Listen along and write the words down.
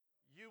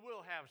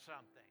have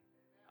something.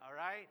 All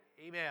right?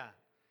 Amen.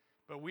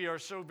 But we are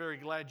so very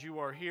glad you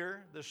are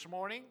here this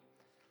morning.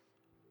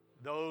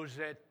 Those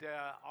that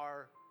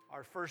are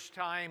our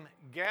first-time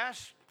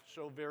guests,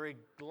 so very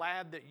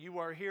glad that you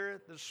are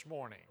here this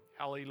morning.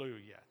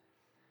 Hallelujah.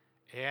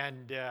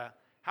 And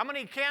how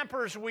many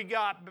campers we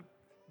got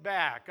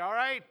back? All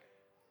right?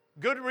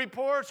 Good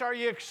reports. Are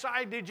you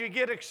excited? Did you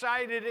get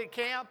excited at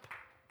camp?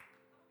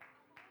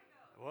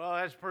 Well,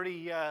 that's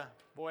pretty,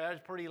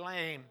 that's pretty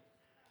lame.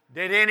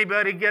 Did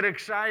anybody get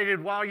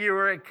excited while you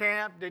were at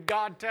camp? Did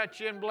God touch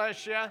you and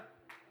bless you?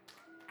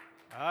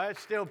 It's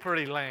still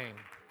pretty lame.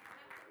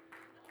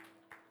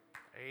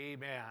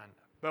 Amen.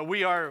 But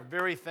we are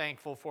very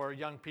thankful for our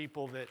young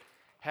people that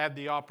had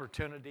the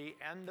opportunity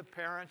and the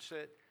parents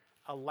that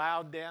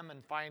allowed them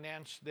and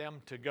financed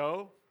them to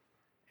go.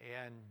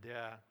 And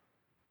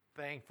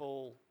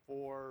thankful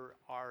for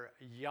our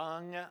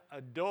young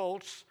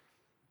adults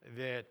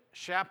that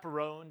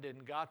chaperoned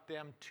and got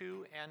them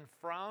to and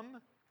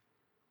from,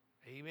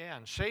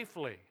 amen,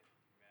 safely.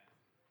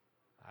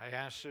 Amen. I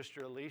asked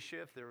Sister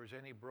Alicia if there was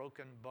any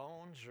broken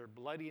bones or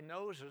bloody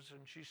noses, and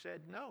she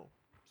said no.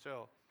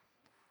 So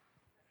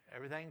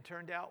everything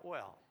turned out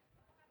well.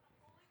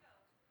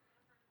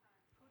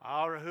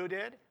 Who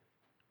did?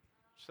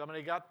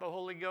 Somebody got the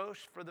Holy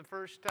Ghost for the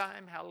first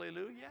time.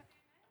 Hallelujah.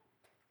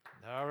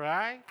 All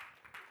right.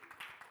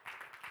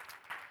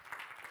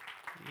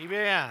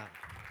 Amen.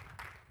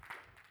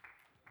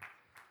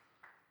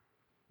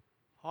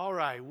 All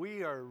right,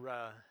 we are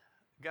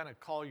going to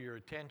call your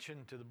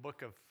attention to the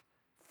book of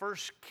 1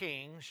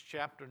 Kings,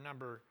 chapter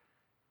number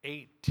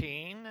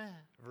 18,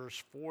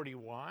 verse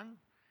 41,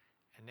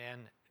 and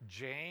then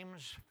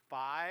James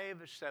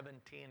 5,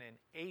 17 and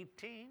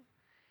 18,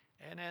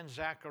 and then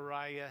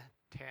Zechariah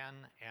 10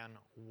 and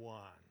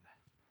 1.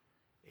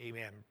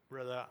 Amen.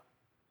 Brother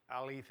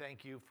Ali,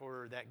 thank you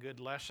for that good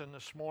lesson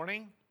this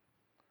morning.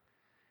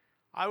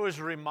 I was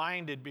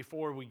reminded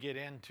before we get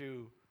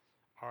into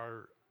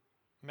our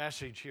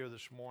message here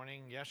this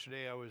morning.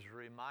 Yesterday I was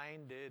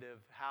reminded of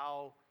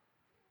how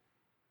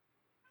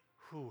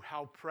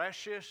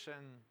precious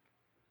and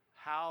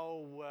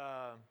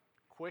how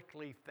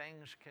quickly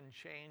things can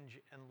change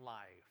in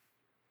life.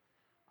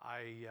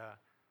 I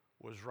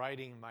was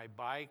riding my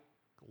bike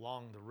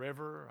along the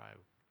river. I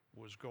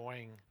was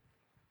going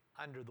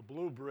under the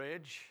Blue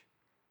Bridge,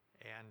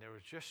 and there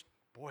was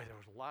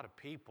a lot of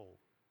people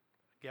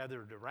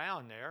gathered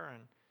around there,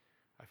 and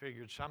I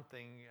figured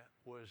something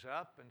was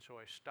up, and so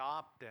I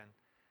stopped and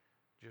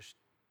just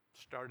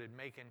started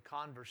making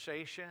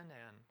conversation.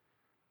 And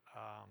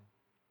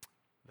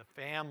the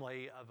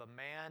family of a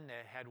man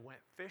that had went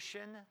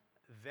fishing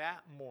that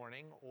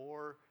morning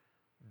or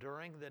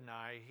during the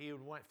night, he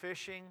went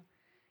fishing,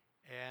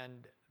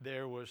 and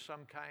there was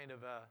some kind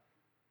of a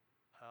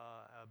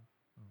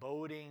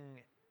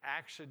boating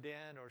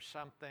accident or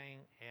something,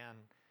 and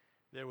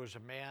there was a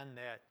man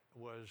that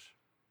was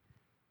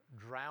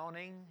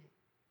drowning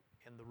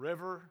in the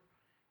river,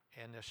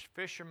 and this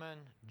fisherman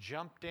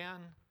jumped in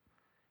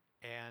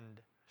and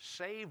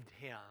saved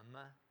him,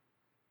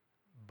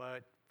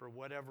 but for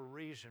whatever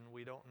reason,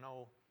 we don't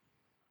know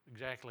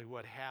exactly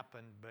what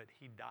happened, but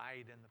he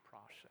died in the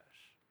process.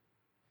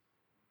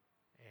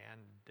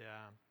 And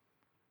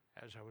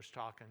as I was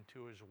talking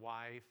to his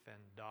wife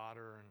and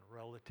daughter and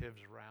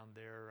relatives around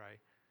there, I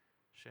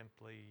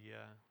simply,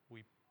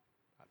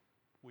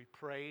 we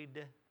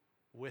prayed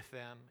with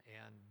them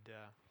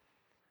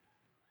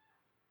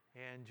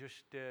and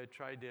just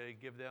tried to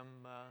give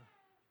them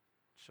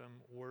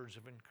some words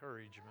of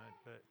encouragement.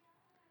 But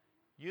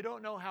you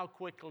don't know how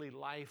quickly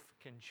life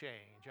can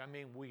change. I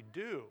mean, we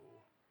do,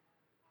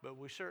 but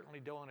we certainly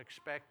don't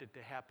expect it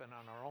to happen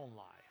on our own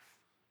life.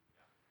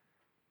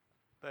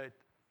 But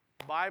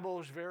the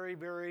Bible is very,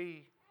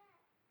 very,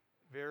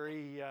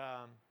 very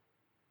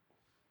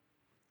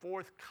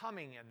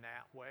forthcoming in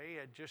that way.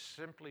 It just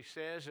simply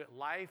says that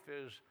life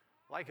is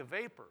like a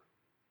vapor.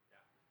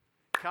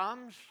 It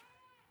comes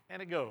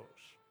and it goes.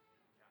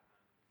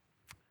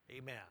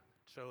 Amen.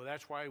 So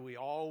that's why we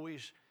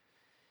always,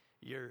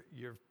 you're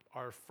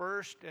our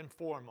first and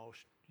foremost,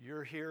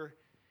 you're here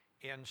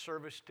in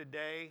service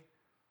today.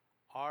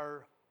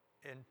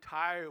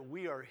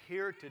 We are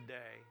here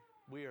today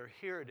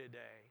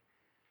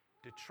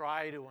to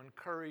try to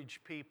encourage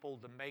people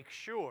to make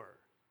sure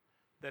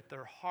that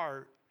their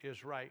heart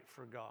is right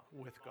for God,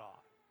 with God.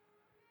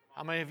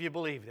 How many of you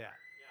believe that?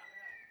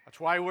 That's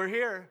why we're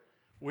here.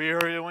 We are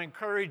to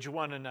encourage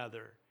one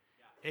another.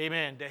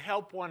 Amen. To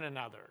help one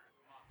another.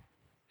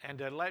 And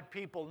to let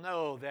people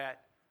know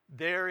that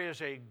there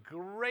is a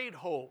great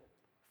hope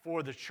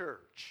for the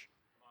church.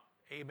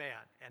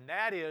 Amen. And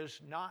that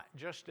is not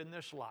just in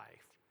this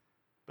life,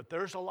 but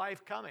there's a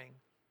life coming.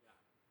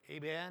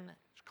 Amen.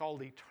 It's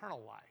called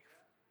eternal life.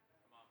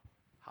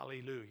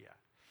 Hallelujah.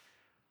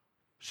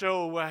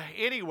 So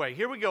anyway,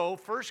 here we go.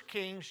 1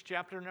 Kings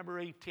chapter number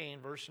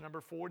 18, verse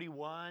number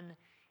 41.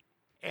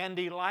 And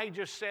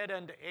Elijah said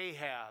unto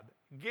Ahab,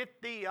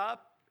 Get thee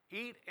up,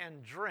 eat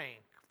and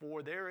drink,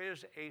 for there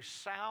is a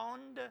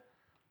sound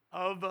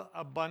of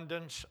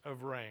abundance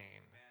of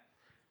rain.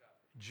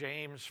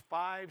 James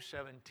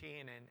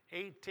 5:17 and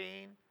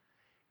 18.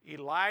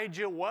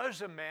 Elijah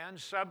was a man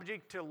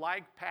subject to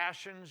like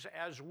passions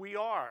as we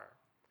are.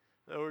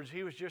 In other words,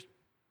 he was just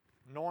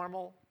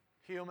normal,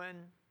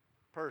 human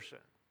person.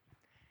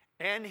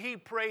 And he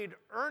prayed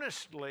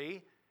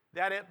earnestly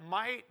that it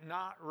might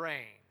not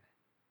rain.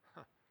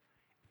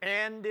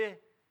 And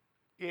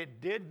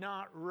it did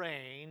not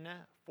rain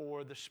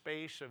for the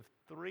space of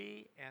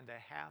 3.5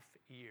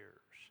 years.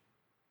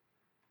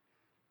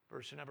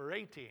 Verse number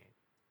 18.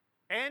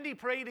 And he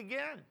prayed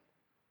again,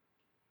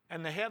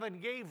 and the heaven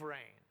gave rain,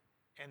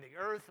 and the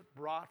earth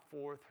brought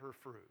forth her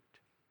fruit.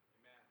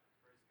 Amen.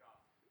 Praise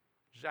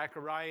God.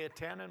 Zechariah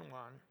 10 and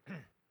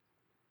 1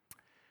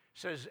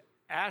 says,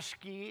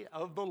 Ask ye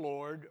of the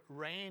Lord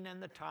rain in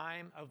the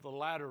time of the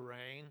latter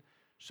rain,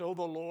 so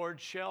the Lord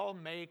shall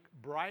make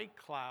bright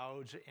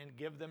clouds and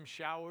give them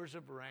showers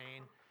of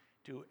rain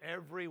to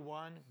every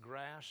one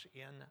grass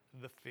in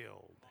the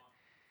field.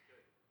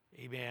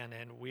 Amen.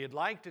 And we'd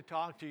like to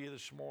talk to you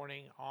this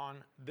morning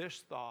on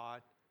this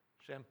thought,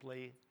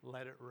 simply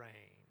let it rain.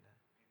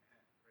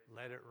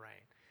 Let it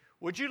rain.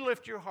 Would you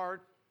lift your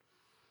heart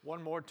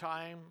one more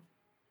time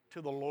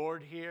to the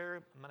Lord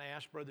here? I'm going to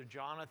ask Brother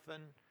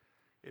Jonathan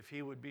if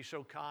he would be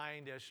so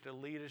kind as to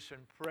lead us in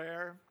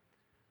prayer.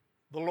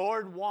 The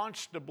Lord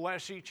wants to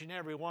bless each and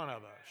every one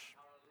of us.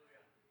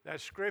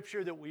 That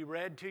scripture that we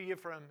read to you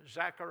from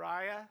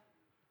Zechariah,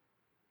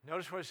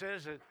 notice what it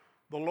says, that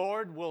the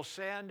Lord will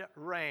send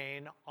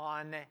rain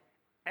on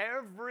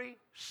every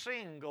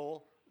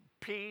single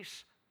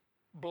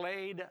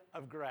blade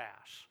of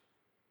grass.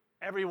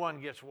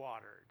 Everyone gets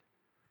watered.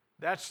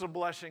 That's the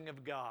blessing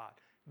of God.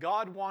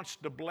 God wants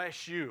to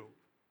bless you.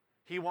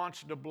 He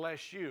wants to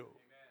bless you.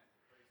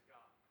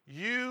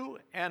 You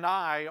and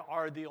I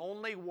are the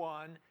only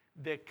one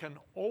that can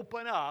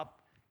open up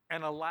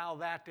and allow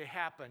that to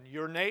happen.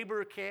 Your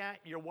neighbor can't,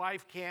 your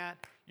wife can't,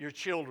 your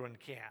children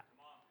can't.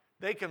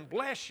 They can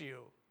bless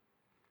you,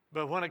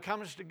 but when it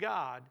comes to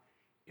God,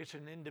 it's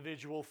an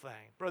individual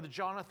thing. Brother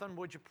Jonathan,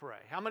 would you pray?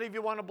 How many of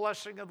you want a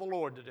blessing of the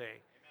Lord today? Amen.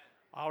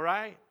 All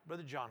right,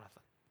 Brother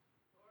Jonathan.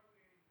 Lord,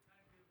 we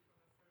thank you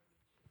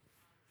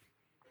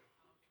for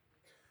the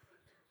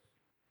privilege and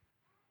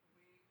honor to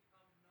be in the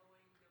house and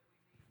in your presence. We come knowing that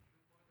we need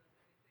you more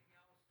than anything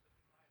else that we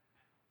might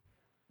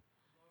have.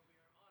 Lord, we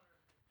are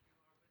honored that you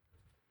are with us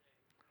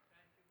today. We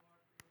thank you,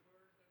 Lord, for your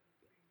word that is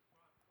being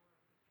brought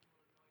forth, that you will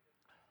anoint it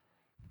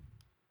mightily.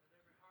 That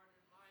every heart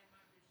and mind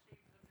might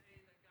receive today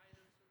the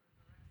guidance and the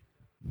direction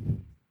that we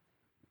need.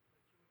 That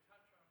you would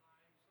touch our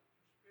lives, that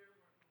your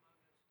spirit work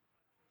among us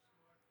and touch us,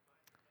 Lord, by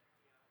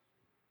your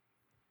name we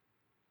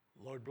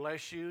ask. Lord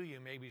bless you. You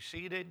may be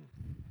seated.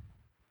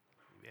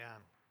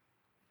 Amen.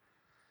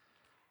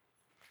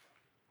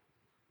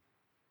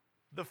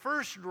 The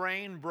first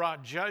rain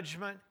brought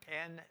judgment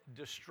and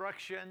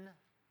destruction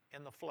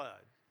in the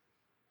flood.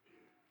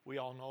 We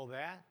all know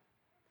that.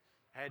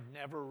 Had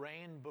never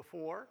rained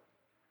before.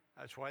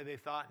 That's why they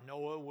thought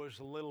Noah was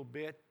a little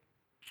bit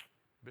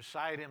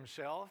beside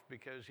himself,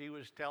 because he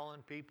was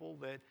telling people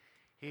that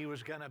he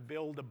was going to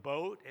build a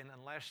boat, and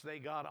unless they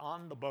got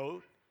on the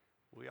boat,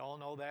 we all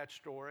know that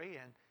story.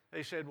 And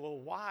they said, well,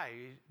 why?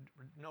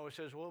 Noah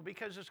says, well,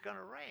 because it's going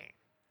to rain.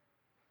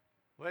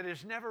 But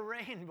it's never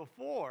rained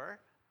before.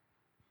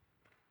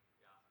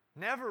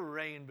 Never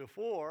rained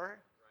before.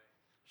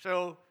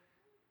 So,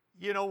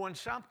 you know, when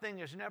something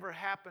has never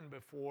happened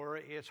before,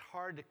 it's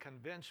hard to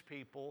convince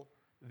people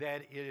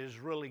that it is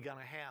really going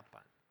to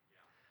happen.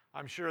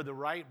 I'm sure the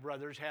Wright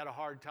brothers had a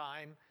hard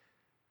time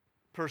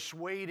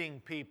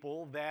persuading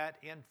people that,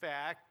 in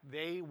fact,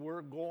 they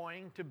were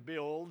going to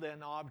build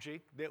an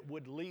object that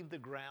would leave the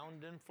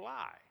ground and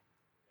fly.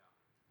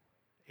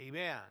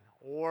 Amen.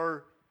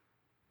 Or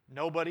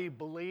nobody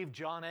believed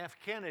John F.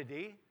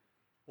 Kennedy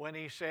when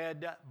he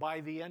said, by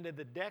the end of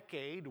the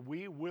decade,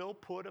 we will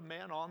put a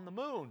man on the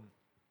moon.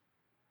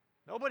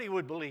 Nobody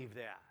would believe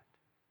that.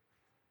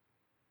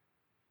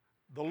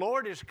 The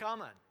Lord is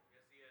coming.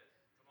 Yes, he is.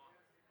 Come on.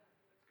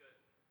 That's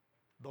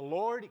good. The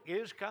Lord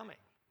is coming.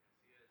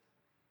 Yes,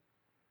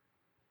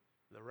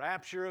 he is. The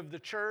rapture of the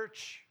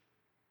church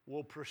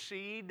will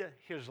precede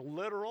his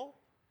literal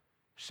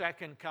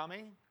second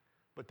coming,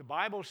 but the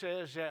Bible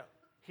says that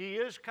he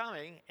is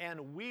coming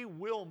and we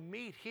will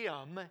meet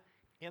him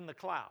in the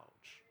clouds.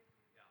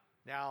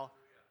 Yeah. Now,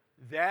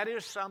 that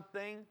is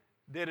something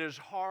that is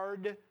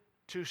hard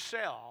to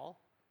sell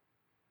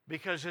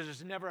because it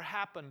has never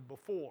happened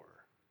before.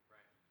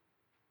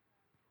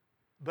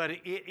 But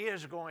it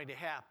is going to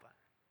happen.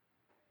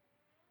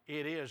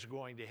 It is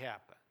going to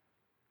happen.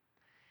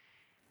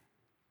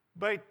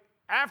 But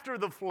after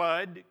the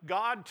flood,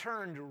 God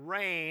turned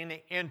rain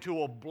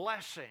into a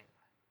blessing.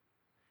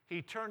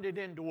 He turned it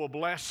into a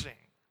blessing.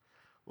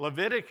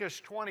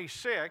 Leviticus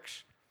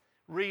 26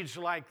 reads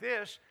like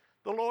this.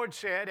 The Lord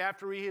said,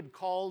 after he had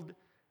called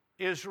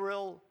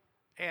Israel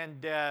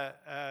and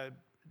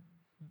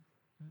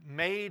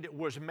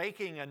was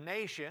making a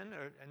nation,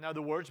 or in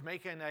other words,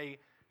 making a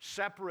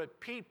separate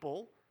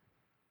people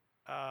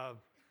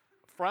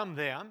from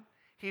them,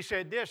 he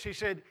said this. He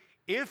said,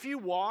 if you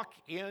walk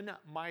in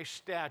my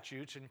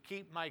statutes and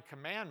keep my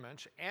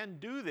commandments and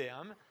do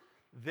them,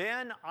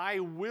 then I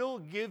will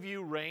give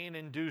you rain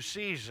in due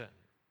season,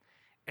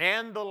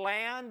 and the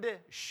land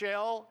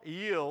shall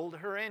yield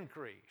her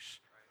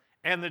increase,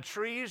 and the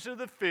trees of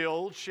the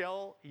field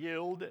shall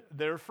yield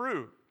their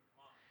fruit.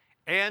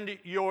 And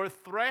your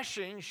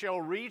threshing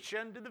shall reach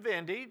unto the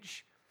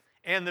vintage,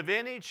 and the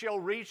vintage shall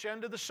reach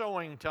unto the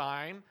sowing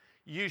time.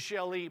 You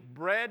shall eat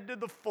bread to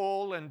the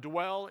full and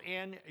dwell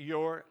in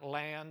your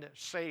land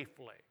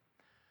safely.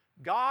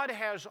 God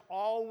has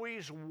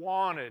always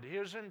wanted,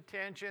 His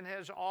intention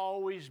has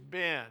always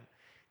been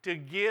to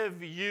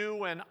give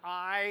you and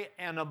I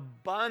an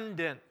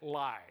abundant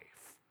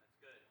life.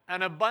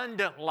 An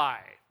abundant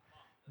life.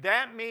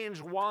 That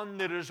means one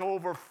that is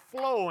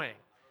overflowing.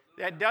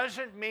 That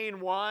doesn't mean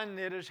one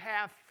that is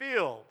half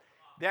filled.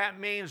 That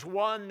means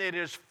one that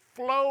is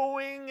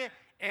flowing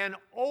and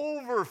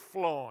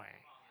overflowing.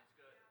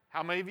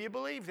 How many of you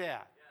believe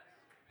that?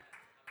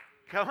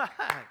 Come on.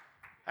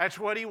 That's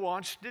what He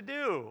wants to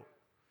do.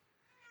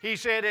 He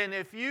said, and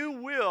if you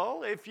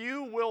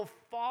will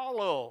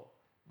follow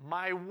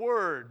my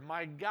word,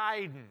 my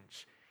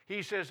guidance,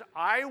 He says,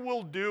 I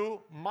will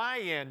do my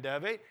end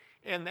of it,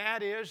 and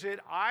that is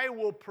that I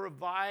will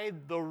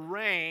provide the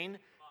rain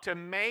to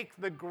make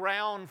the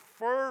ground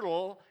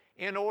fertile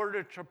in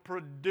order to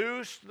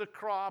produce the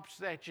crops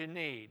that you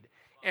need.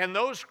 And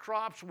those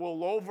crops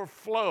will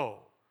overflow.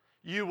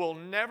 You will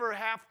never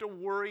have to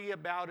worry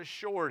about a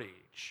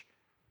shortage.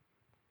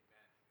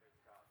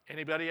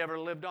 Anybody ever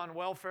lived on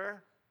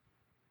welfare?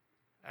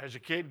 As a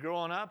kid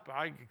growing up,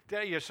 I can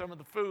tell you some of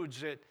the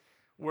foods that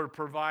were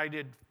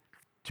provided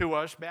to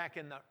us back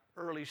in the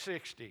early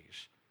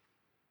 60s.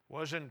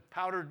 Wasn't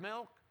powdered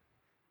milk?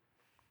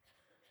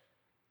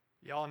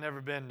 Y'all never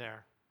been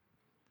there.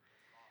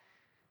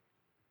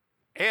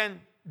 And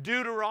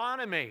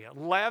Deuteronomy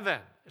 11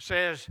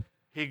 says,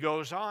 he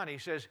goes on, he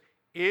says,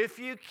 if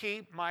you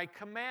keep my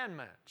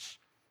commandments,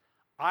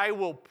 I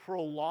will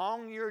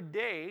prolong your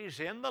days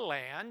in the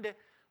land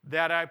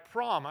that I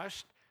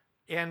promised,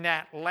 and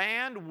that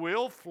land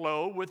will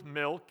flow with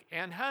milk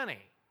and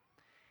honey.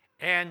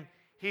 And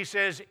he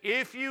says,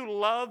 if you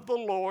love the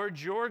Lord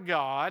your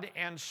God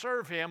and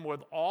serve Him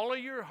with all of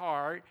your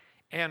heart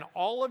and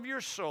all of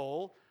your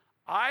soul,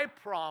 I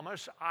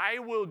promise I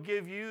will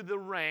give you the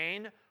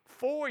rain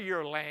for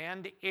your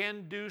land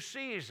in due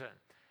season.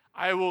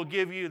 I will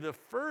give you the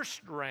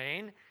first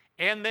rain,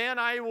 and then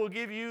I will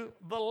give you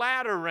the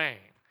latter rain,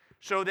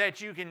 so that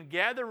you can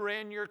gather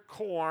in your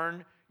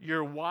corn,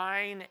 your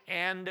wine,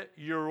 and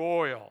your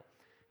oil.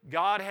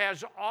 God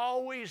has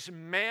always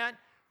meant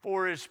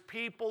for His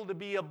people to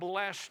be a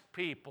blessed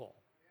people.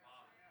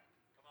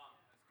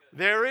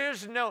 There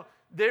is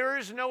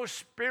no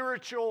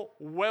spiritual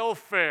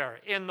welfare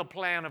in the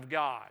plan of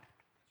God.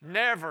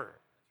 Never.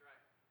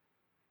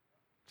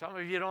 Some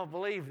of you don't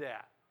believe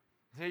that.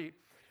 See,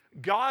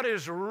 God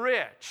is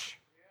rich.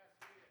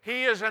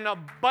 He is an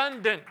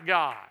abundant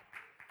God.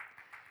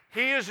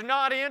 He is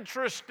not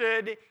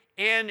interested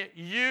in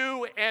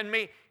you and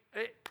me.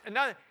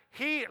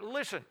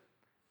 Listen,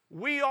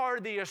 we are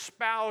the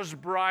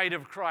espoused bride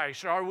of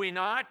Christ, are we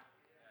not?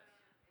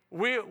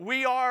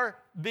 We are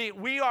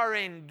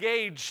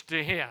engaged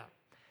to Him.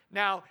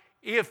 Now,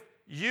 if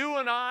you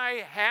and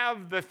I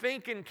have the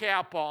thinking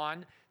cap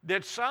on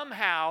that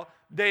somehow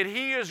that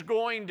He is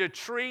going to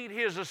treat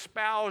His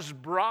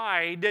espoused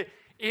bride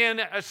in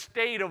a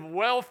state of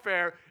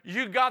welfare,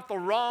 you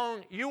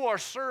are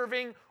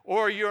serving,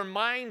 or your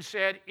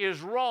mindset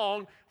is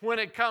wrong when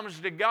it comes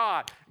to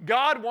God.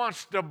 God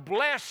wants to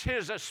bless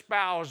His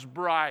espoused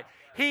bride.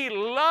 He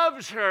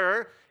loves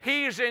her.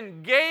 He's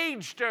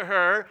engaged to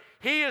her.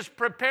 He is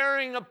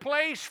preparing a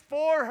place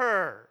for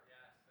her.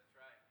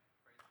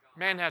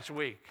 Man, that's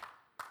weak.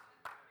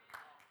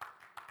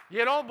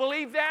 You don't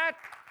believe that?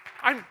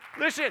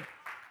 Listen,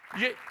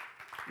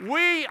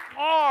 we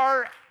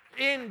are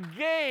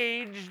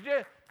engaged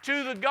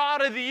to the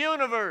God of the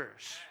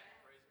universe.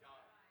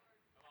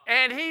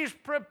 And He's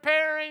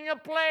preparing a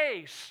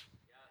place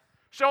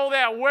so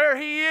that where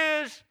He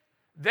is,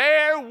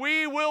 there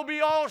we will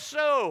be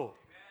also.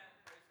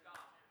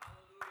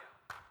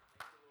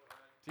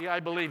 See,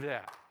 I believe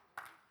that.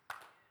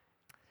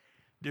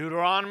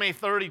 Deuteronomy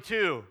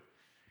 32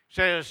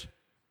 says,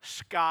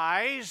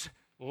 skies,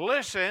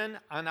 listen,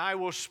 and I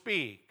will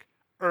speak.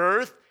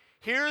 Earth,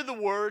 hear the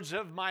words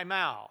of my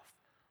mouth.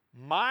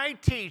 My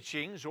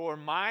teachings, or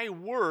my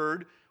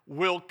word,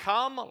 will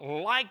come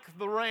like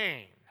the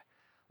rain,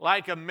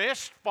 like a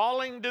mist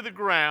falling to the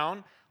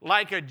ground,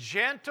 like a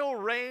gentle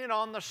rain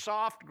on the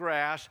soft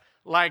grass,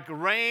 like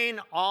rain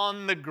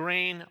on the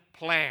green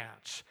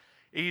plants.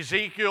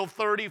 Ezekiel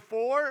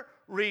 34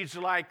 reads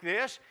like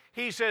this.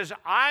 He says,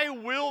 I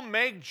will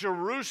make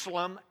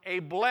Jerusalem a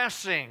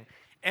blessing,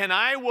 and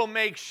I will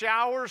make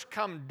showers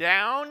come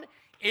down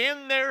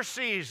in their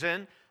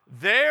season.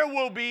 There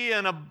will be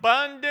an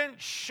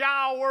abundant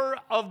shower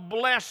of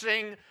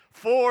blessing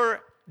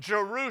for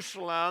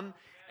Jerusalem.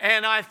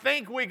 And I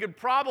think we could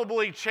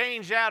probably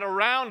change that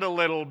around a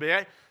little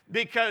bit,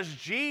 because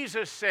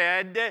Jesus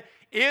said,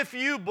 if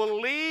you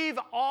believe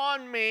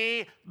on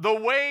me the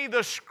way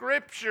the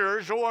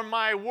Scriptures or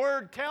my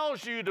Word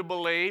tells you to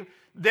believe,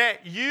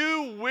 that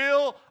you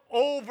will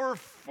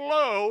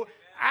overflow.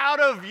 Out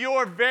of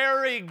your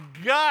very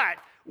gut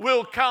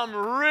will come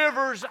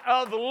rivers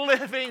of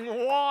living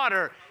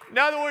water. In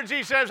other words,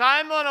 he says,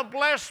 I'm going to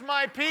bless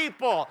my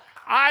people.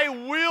 I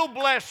will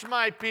bless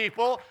my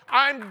people.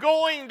 I'm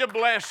going to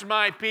bless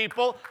my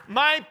people.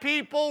 My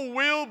people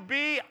will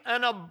be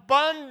an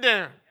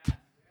abundant.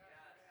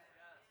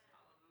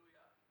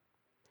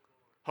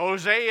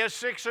 Hosea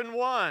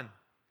 6:1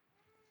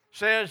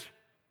 says,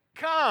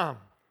 come,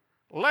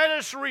 let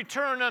us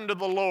return unto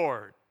the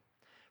Lord,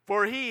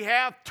 for he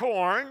hath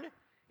torn.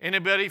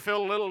 Anybody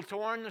feel a little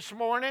torn this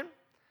morning?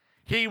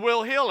 He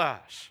will heal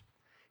us.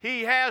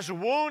 He has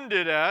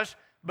wounded us,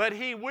 but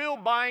he will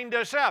bind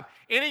us up.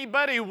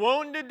 Anybody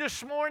wounded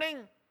this morning?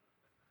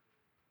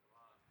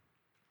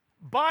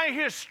 By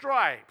his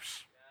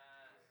stripes.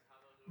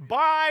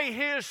 By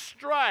his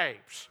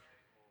stripes.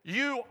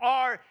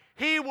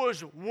 He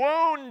was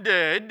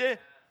wounded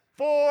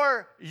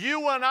for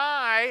you and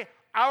I,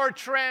 our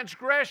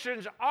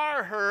transgressions,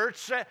 our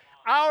hurts,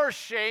 our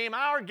shame,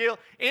 our guilt.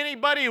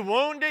 Anybody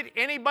wounded?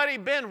 Anybody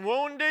been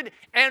wounded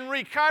and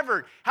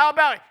recovered? How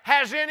about,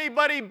 has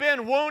anybody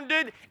been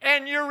wounded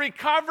and you're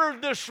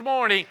recovered this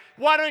morning?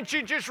 Why don't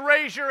you just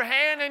raise your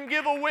hand and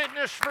give a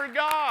witness for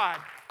God?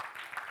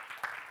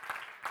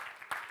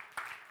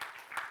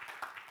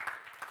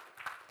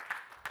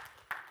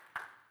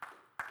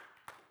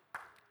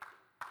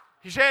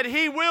 He said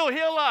he will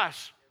heal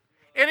us.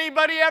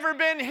 Anybody ever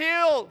been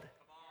healed?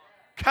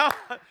 Come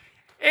on.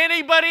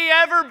 Anybody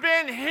ever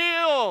been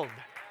healed?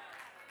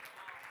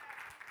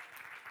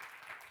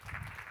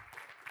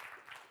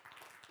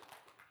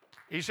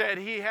 He said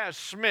he has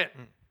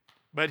smitten,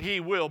 but he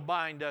will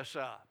bind us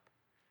up.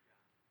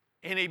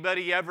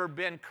 Anybody ever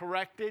been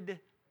corrected?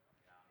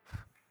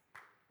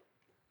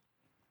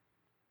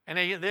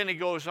 And then he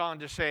goes on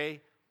to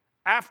say,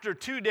 after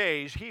 2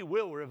 days he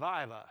will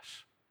revive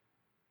us.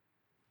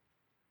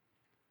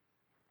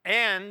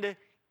 And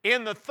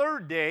in the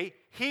third day,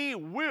 he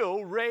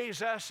will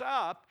raise us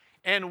up,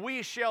 and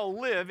we shall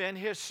live in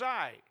his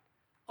sight.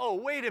 Oh,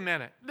 wait a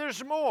minute.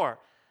 There's more.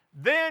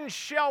 Then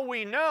shall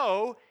we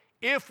know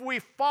if we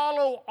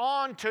follow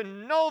on to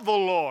know the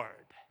Lord.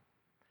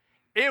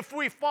 If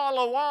we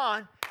follow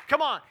on,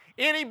 come on.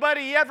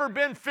 Anybody ever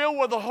been filled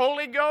with the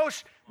Holy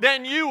Ghost?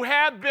 Then you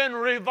have been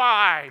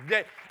revived.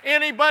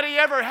 Anybody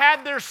ever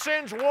had their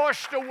sins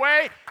washed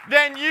away?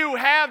 Then you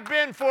have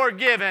been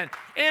forgiven.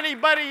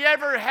 Anybody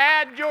ever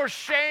had your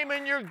shame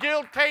and your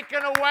guilt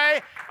taken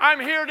away? I'm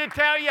here to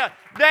tell you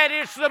that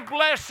it's the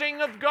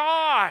blessing of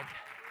God.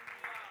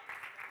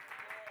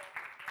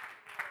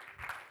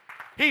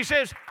 He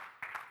says,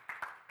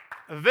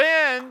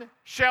 then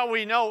shall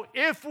we know,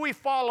 if we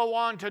follow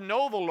on to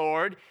know the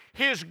Lord,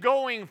 his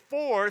going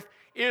forth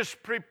is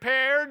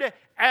prepared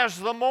as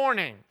the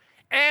morning,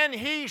 and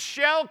he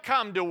shall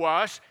come to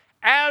us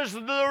as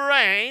the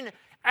rain,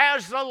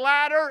 as the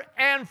latter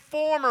and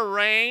former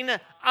rain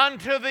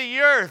unto the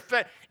earth.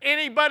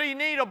 Anybody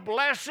need a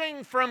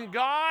blessing from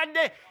God?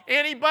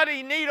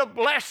 Anybody need a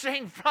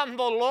blessing from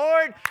the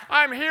Lord?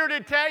 I'm here to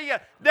tell you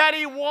that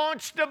he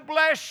wants to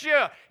bless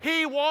you.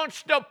 He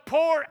wants to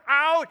pour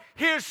out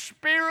his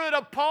Spirit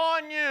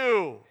upon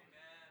you.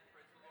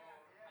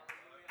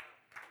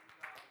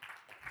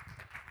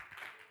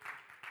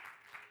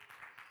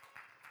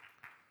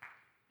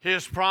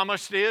 His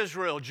promise to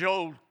Israel,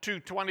 Joel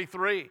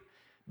 2:23.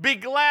 Be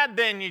glad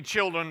then, ye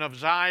children of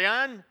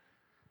Zion.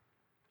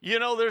 You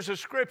know, there's a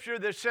scripture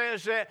that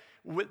says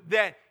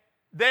that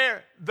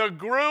they're the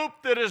group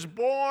that is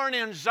born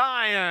in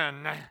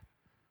Zion.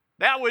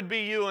 That would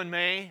be you and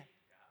me.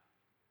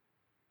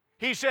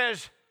 He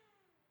says,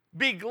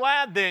 be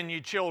glad then,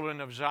 ye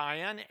children of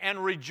Zion,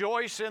 and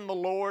rejoice in the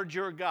Lord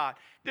your God.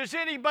 Does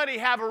anybody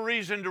have a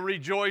reason to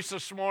rejoice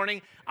this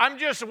morning? I'm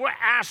just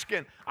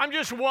asking. I'm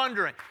just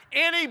wondering.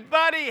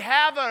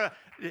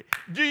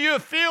 Do you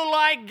feel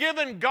like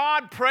giving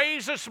God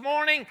praise this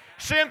morning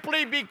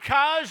simply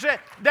because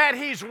that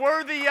he's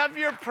worthy of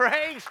your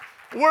praise?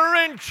 We're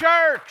in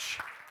church.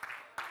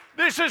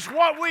 This is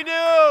what we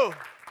do.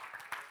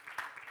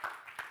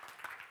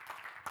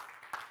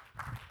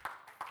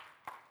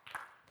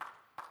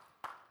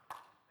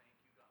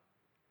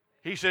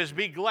 He says,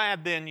 be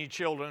glad then, ye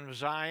children of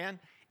Zion,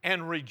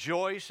 and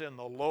rejoice in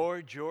the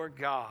Lord your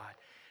God.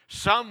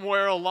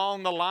 Somewhere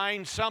along the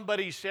line,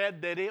 somebody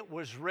said that it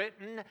was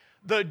written,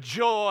 the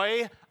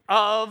joy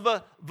of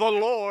the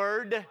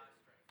Lord.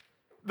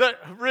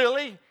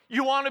 Really?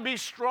 You want to be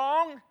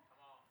strong?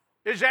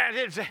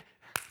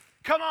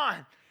 Come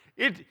on.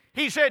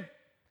 He said,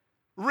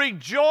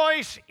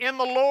 rejoice in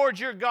the Lord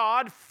your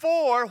God,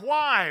 for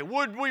why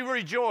would we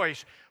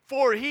rejoice?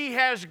 For he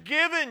has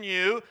given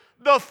you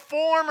the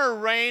former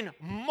rain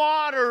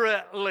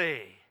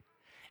moderately,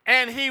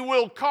 and he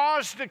will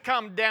cause to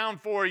come down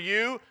for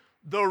you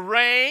the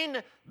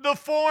rain, the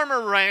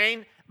former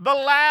rain, the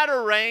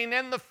latter rain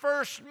in the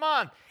first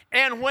month.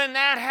 And when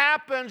that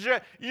happens,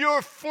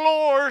 your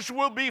floors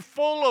will be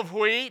full of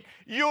wheat.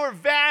 Your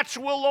vats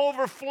will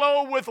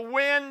overflow with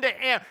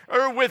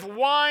with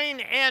wine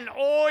and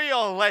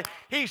oil.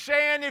 He's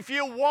saying, if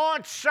you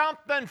want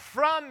something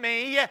from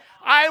me,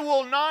 I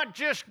will not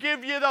just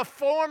give you the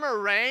former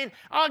rain.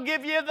 I'll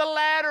give you the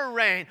latter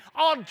rain.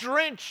 I'll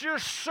drench your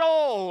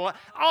soul.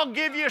 I'll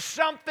give you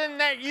something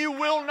that you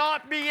will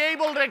not be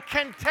able to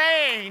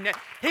contain.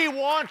 He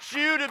wants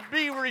you to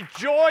be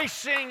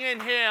rejoicing in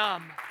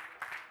Him.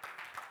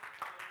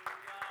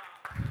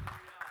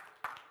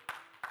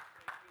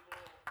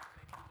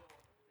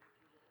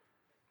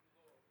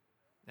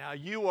 Now,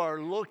 you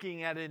are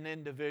looking at an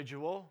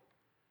individual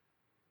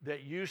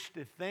that used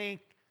to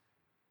think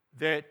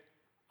that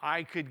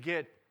I could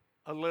get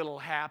a little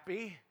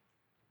happy,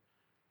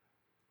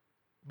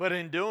 but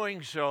in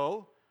doing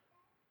so,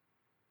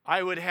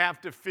 I would have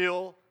to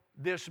fill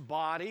this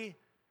body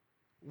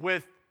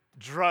with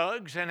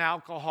drugs and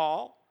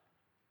alcohol,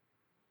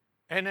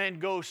 and then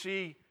go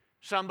see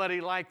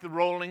somebody like the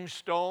Rolling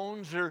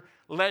Stones or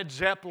Led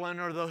Zeppelin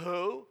or The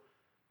Who.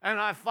 And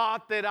I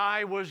thought that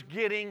I was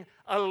getting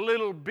a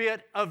little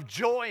bit of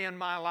joy in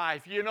my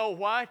life. You know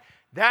what?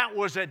 That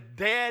was a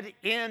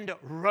dead-end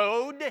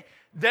road.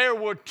 There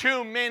were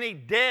too many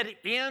dead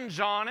ends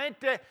on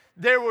it.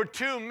 There were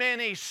too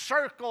many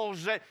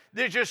circles that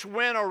just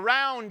went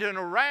around and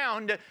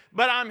around.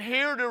 But I'm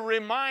here to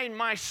remind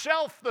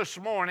myself this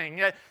morning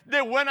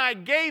that when I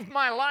gave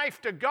my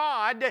life to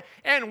God,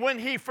 and when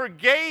He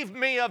forgave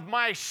me of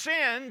my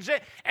sins,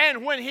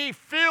 and when He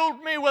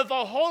filled me with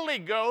the Holy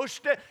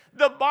Ghost,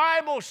 the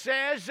Bible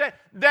says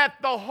that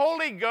the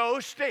Holy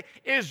Ghost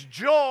is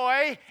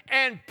joy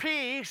and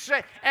peace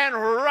and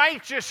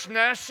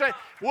righteousness.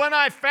 When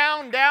I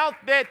found out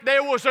that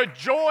there was a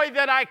joy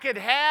that I could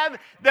have,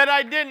 that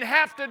I didn't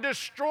have to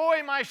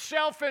destroy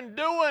myself in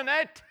doing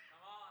it.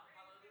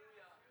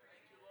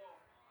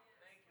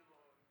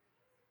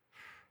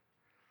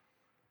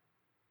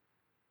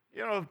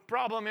 You know, the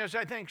problem is,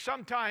 I think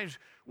sometimes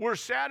we're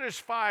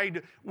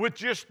satisfied with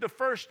just the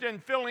first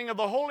infilling of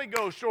the Holy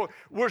Ghost, or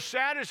we're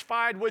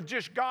satisfied with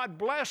just God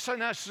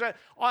blessing us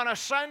on a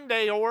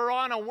Sunday or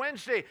on a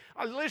Wednesday.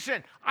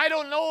 Listen, I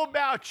don't know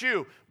about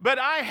you, but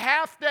I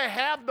have to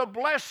have the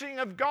blessing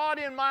of God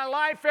in my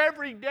life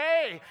every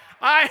day.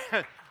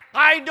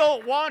 I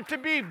don't want to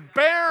be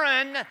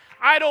barren.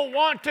 I don't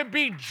want to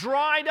be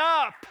dried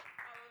up.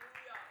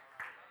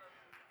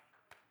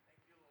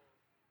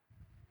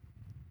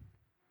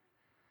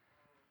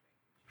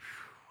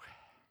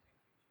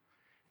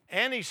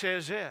 And He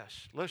says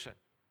this, listen,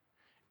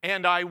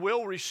 and I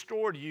will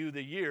restore to you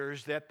the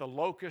years that the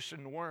locust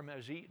and worm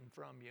has eaten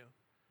from you.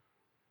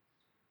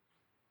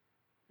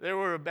 There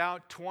were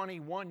about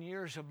 21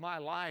 years of my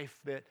life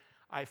that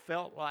I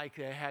felt like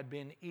they had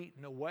been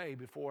eaten away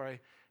before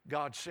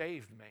God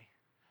saved me.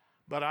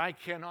 But I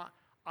can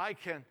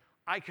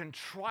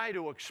try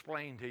to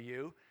explain to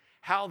you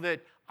how that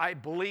I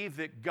believe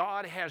that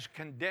God has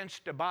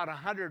condensed about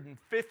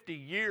 150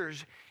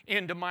 years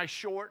into my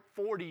short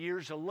 40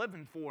 years of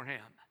living for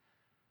Him.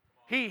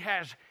 He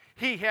has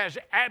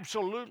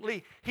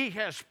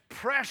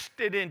pressed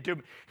it into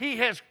me. He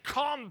has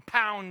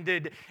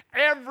compounded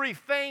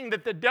everything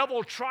that the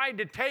devil tried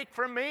to take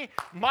from me.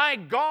 My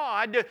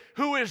God,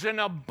 who is an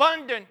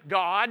abundant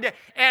God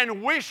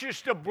and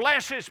wishes to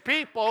bless His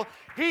people,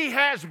 He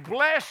has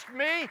blessed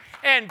me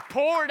and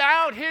poured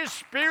out His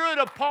Spirit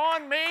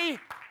upon me.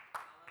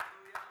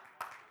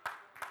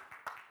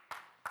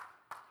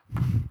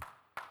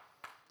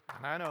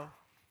 And I know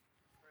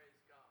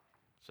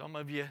some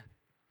of you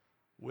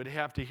would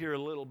have to hear a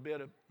little bit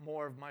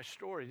more of my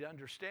story to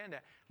understand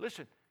that.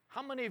 Listen,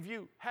 how many of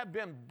you have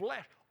been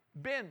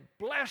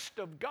blessed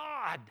of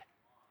God?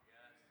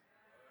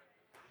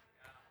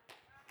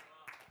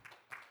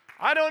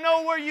 I don't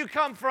know where you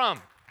come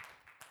from.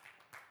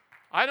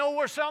 I know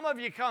where some of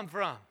you come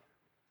from.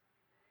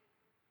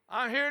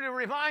 I'm here to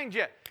remind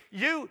you.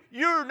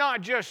 You're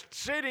not just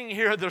sitting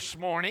here this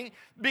morning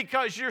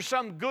because you're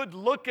some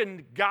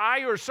good-looking guy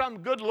or some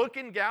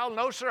good-looking gal.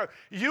 No, sir.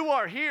 You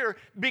are here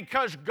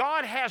because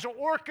God has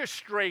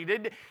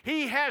orchestrated.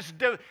 He has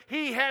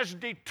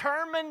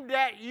determined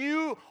that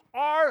you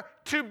are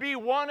to be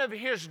one of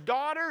His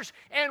daughters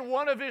and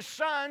one of His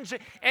sons,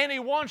 and He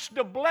wants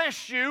to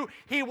bless you.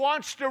 He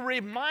wants to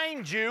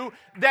remind you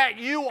that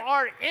you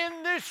are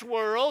in this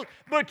world,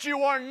 but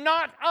you are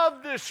not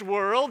of this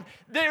world.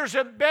 There's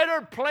a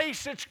better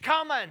place that's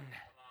coming.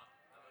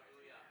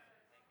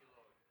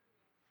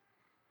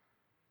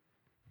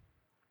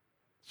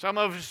 Some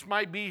of us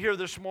might be here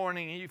this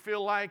morning and you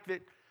feel like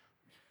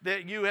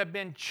that you have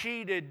been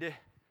cheated.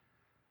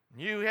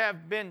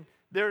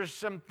 There's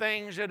some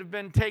things that have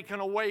been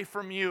taken away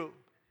from you.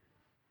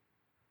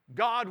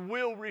 God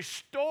will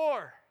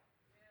restore.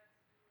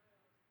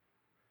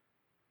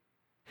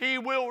 He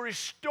will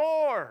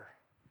restore.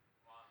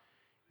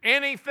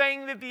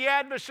 Anything that the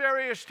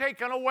adversary has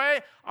taken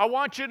away, I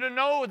want you to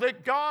know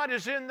that God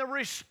is in the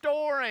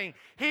restoring.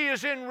 He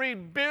is in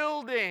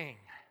rebuilding.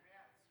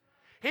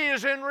 He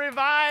is in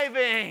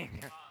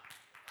reviving.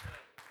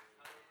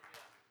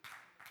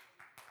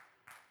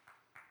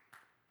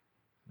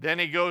 Then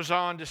he goes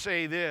on to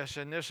say this,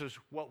 and this is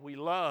what we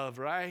love,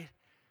 right?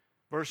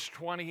 Verse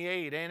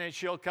 28, and it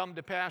shall come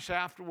to pass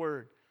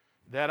afterward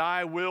that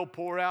I will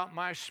pour out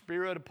my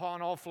Spirit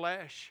upon all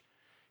flesh.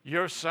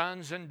 Your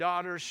sons and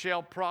daughters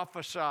shall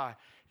prophesy.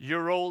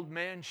 Your old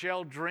men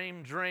shall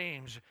dream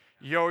dreams.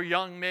 Your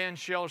young men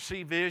shall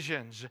see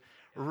visions.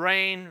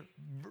 Rain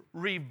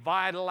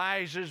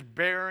revitalizes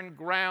barren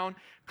ground,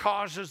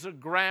 causes the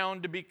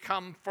ground to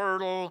become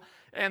fertile.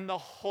 And the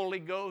Holy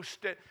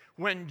Ghost,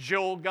 when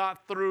Joel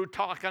got through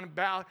talking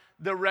about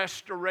the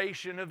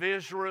restoration of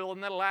Israel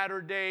in the latter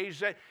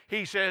days,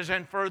 he says,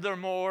 and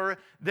furthermore,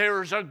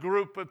 there's a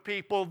group of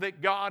people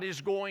that God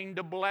is going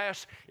to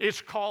bless.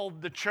 It's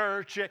called the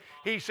church.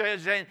 He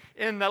says, and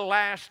in the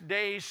last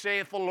days,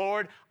 saith the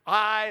Lord,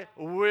 I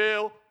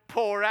will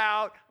pour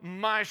out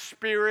my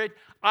Spirit.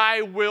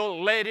 I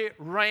will let it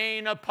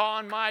rain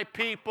upon my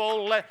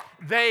people.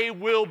 They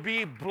will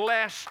be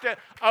blessed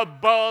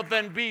above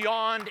and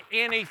beyond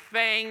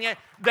anything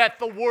that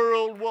the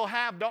world will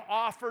have to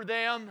offer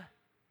them.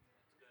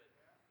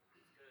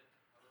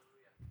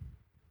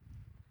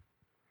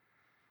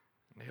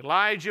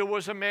 Elijah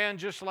was a man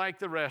just like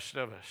the rest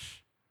of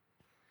us.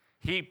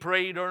 He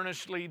prayed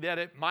earnestly that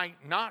it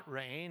might not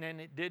rain, and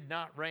it did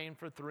not rain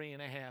for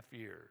 3.5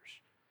 years.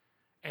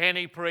 And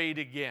he prayed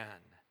again,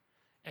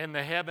 and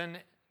the heaven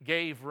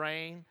gave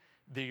rain,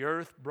 the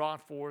earth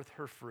brought forth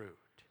her fruit.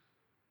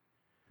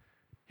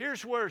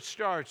 Here's where it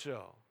starts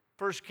though.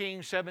 1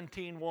 Kings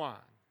 17:1.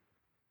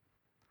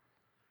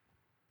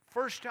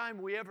 First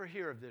time we ever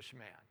hear of this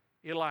man,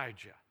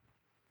 Elijah.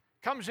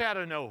 Comes out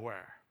of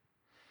nowhere.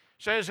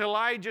 Says,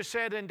 Elijah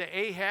said unto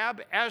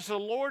Ahab, as the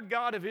Lord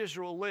God of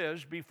Israel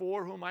lives,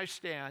 before whom I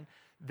stand,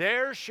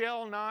 there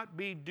shall not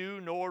be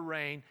dew nor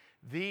rain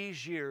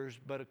these years,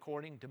 but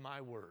according to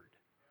my word.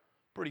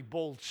 Pretty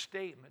bold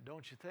statement,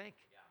 don't you think?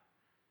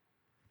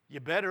 You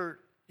better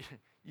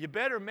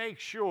make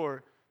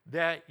sure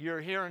that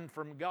you're hearing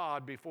from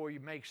God before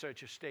you make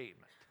such a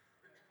statement.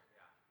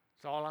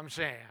 That's all I'm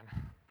saying.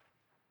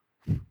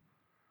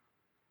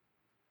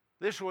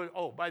 This was,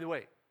 oh, by the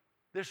way,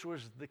 this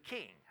was the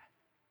king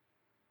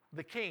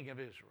of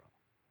Israel.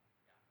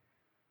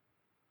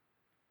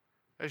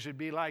 This would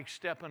be like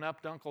stepping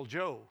up to Uncle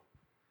Joe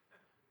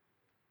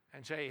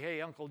and say,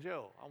 hey, Uncle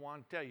Joe, I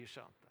want to tell you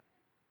something.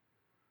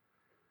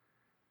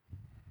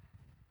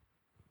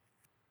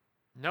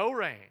 No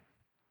rain.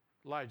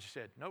 Elijah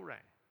said, no rain.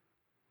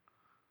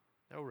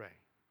 No rain.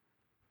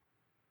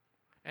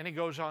 And he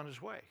goes on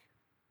his way.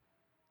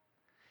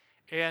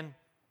 And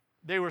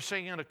they were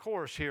singing a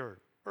chorus here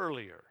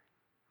earlier.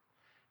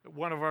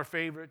 One of our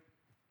favorite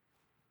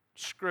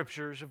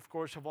scriptures, of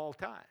course, of all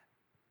time.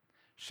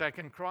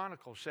 2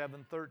 Chronicles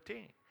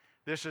 7:13.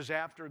 This is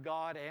after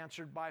God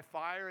answered by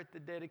fire at the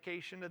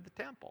dedication of the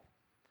temple.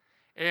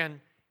 And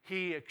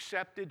he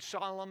accepted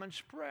Solomon's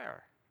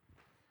prayer.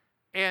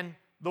 And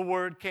the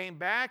word came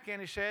back and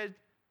he said,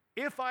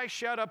 if I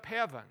shut up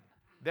heaven,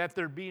 that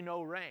there be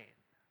no rain,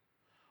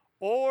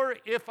 or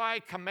if I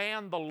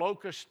command the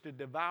locust to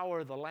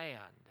devour the land,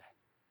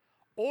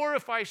 or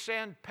if I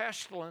send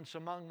pestilence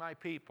among my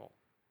people,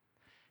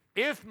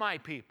 if my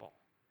people,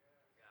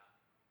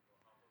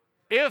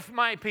 if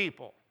my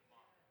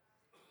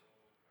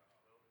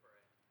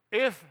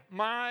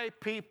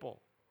people,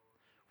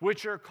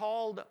 which are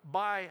called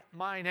by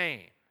my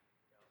name,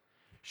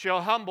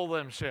 shall humble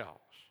themselves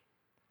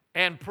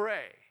and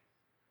pray.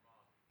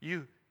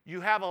 You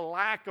have a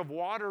lack of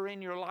water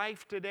in your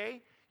life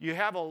today? You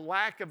have a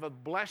lack of a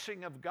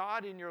blessing of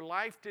God in your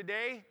life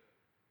today?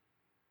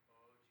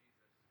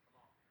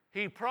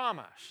 He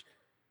promised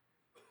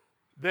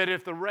that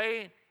if the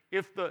rain,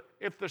 if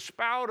the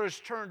spout is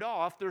turned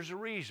off, there's a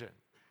reason.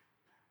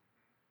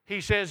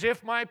 He says,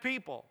 if my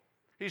people,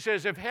 he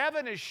says, if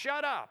heaven is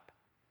shut up,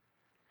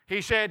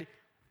 he said,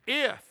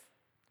 if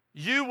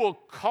you will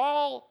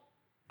call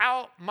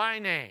out my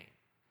name,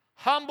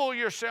 humble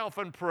yourself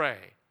and pray,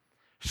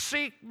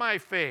 seek my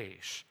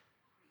face,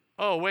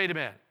 oh, wait a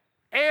minute,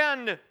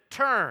 and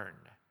turn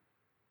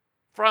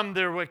from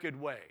their wicked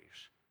ways,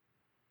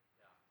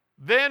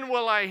 then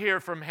will I hear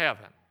from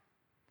heaven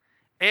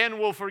and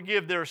will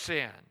forgive their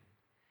sin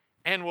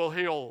and will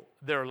heal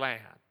their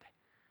land.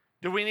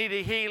 Do we need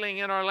a healing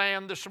in our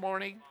land this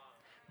morning?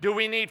 Do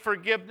we need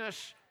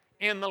forgiveness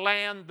in the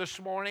land this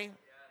morning?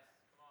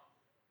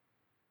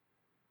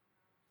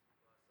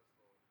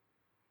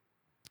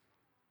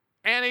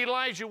 And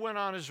Elijah went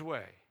on his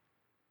way.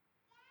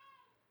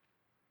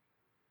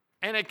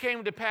 And it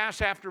came to pass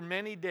after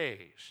many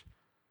days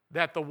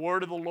that the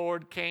word of the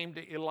Lord came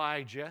to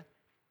Elijah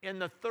in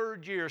the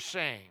 3rd year,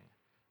 saying,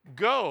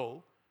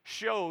 go,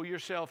 show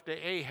yourself to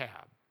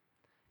Ahab,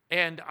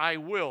 and I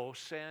will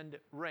send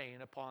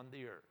rain upon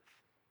the earth.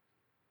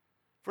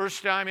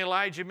 First time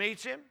Elijah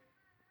meets him,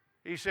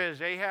 he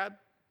says, Ahab,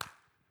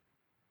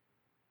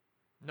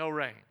 no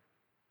rain.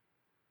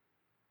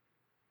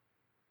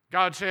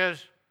 God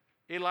says,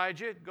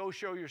 Elijah, go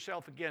show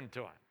yourself again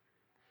to him.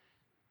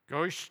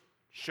 Go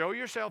show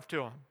yourself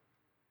to him,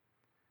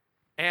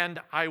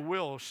 and I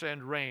will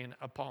send rain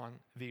upon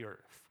the earth.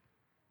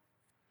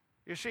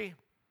 You see,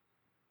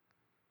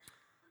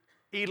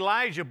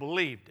 Elijah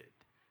believed it.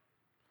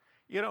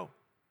 You know,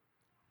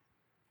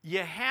 you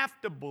have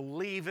to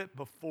believe it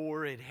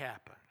before it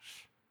happens.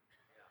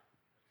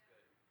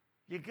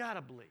 You got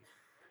to believe.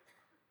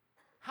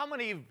 How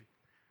many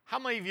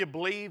of you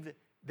believe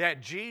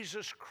that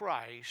Jesus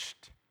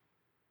Christ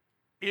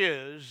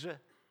is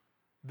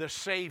the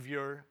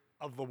Savior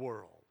of the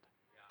world?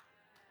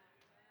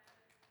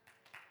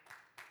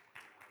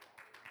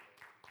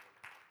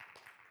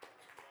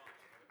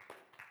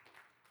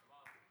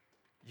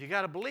 You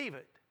got to believe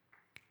it.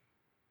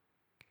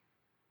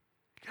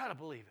 You got to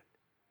believe it.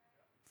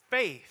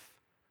 Faith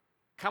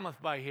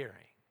cometh by hearing,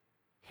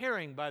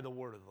 hearing by the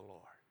word of the Lord.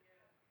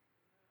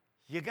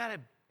 You got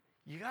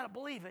to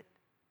believe it.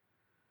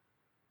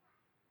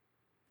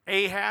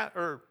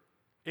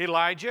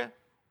 Elijah,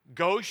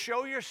 go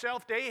show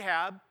yourself to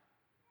Ahab,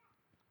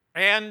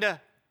 and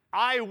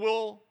I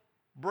will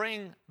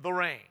bring the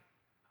rain.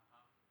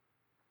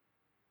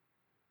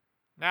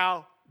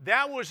 Now,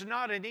 that was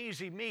not an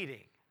easy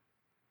meeting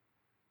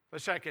the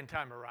second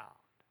time around.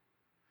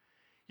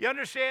 You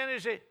understand,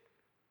 is it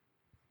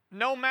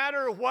no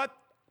matter what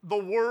the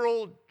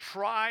world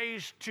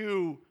tries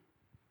to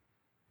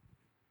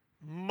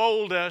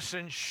mold us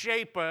and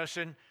shape us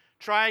and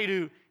try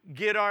to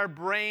get our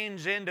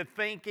brains into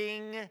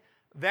thinking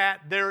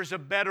that there's a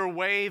better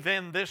way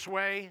than this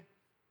way?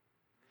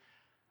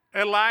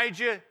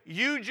 Elijah,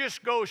 you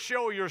just go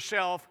show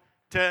yourself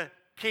to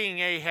King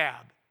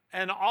Ahab,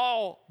 and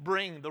I'll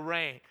bring the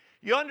rain.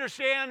 You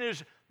understand,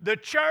 is the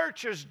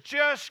church has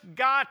just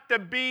got to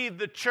be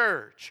the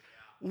church.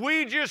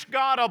 We just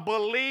got to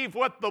believe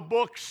what the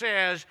book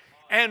says,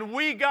 and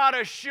we got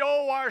to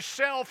show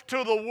ourselves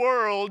to the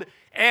world.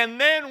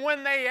 And then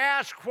when they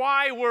ask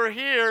why we're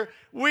here,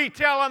 we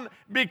tell them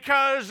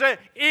because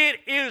it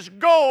is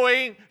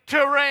going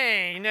to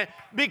rain,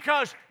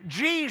 because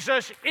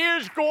Jesus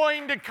is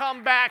going to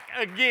come back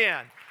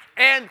again.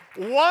 And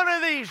one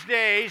of these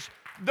days,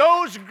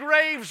 those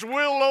graves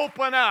will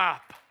open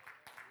up.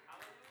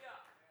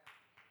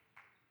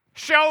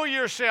 Show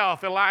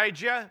yourself,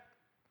 Elijah.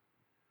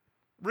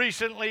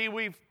 Recently,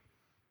 we've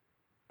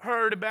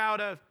heard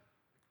about a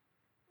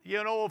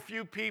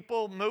few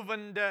people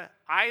moving to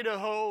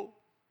Idaho.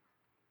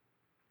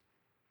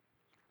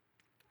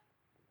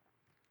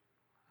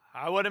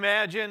 I would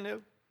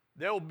imagine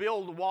they'll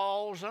build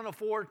walls and a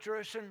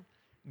fortress and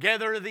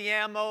gather the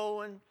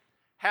ammo and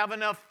have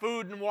enough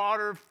food and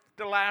water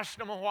to last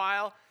them a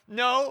while.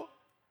 No.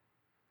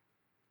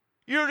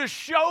 You're to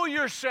show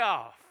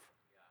yourself.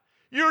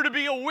 You're to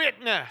be a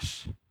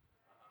witness.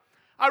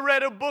 I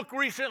read a book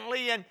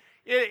recently, and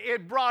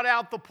it brought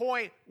out the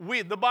point.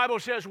 The Bible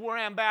says we're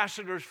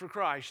ambassadors for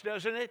Christ,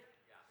 doesn't it?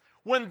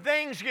 When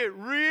things get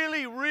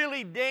really,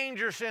 really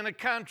dangerous in a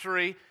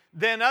country,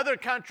 then other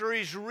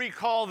countries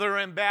recall their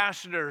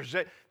ambassadors.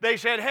 They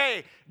said,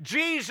 hey,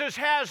 Jesus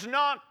has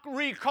not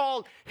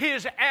recalled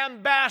his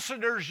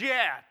ambassadors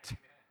yet.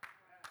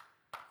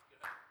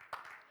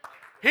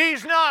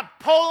 He's not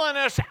pulling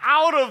us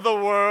out of the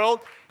world.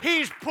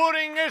 He's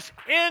putting us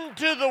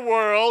into the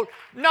world,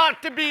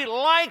 not to be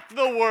like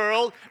the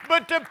world,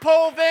 but to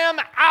pull them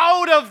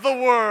out of the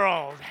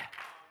world.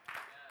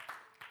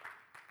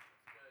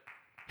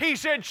 He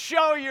said,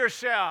 show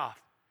yourself.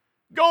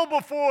 Go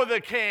before the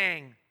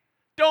king.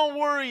 Don't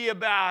worry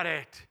about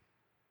it.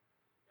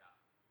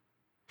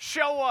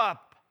 Show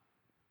up.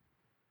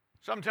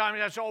 Sometimes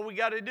that's all we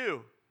got to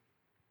do.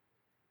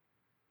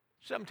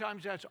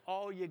 Sometimes that's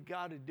all you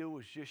got to do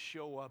is just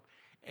show up.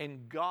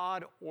 And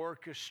God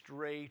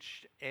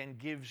orchestrates and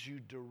gives you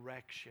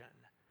direction.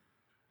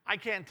 I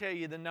can't tell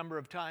you the number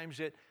of times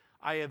that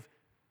I have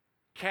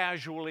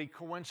casually,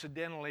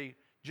 coincidentally,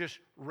 just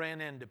ran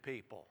into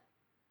people.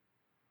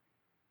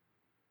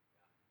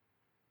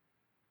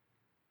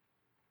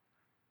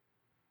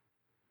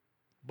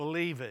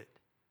 Believe it.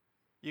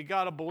 You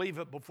got to believe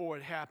it before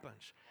it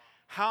happens.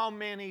 How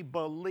many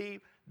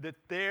believe that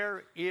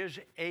there is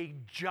a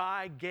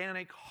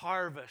gigantic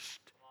harvest?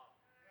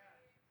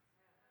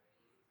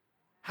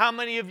 How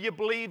many of you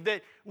believe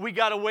that we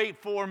got to wait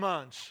 4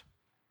 months?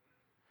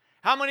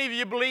 How many of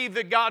you believe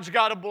that God's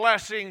got a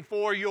blessing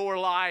for your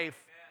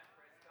life?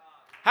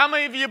 How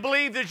many of you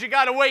believe that you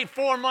got to wait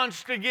 4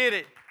 months to get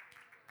it?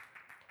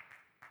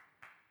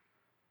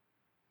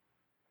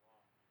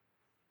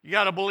 You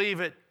got to believe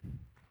it.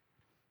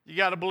 You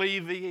got to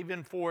believe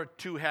even for it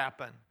to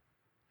happen.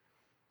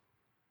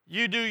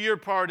 You do your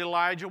part,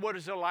 Elijah. What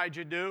does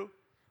Elijah do?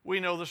 We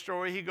know the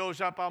story. He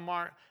goes up on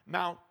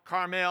Mount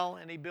Carmel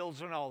and he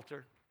builds an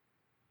altar.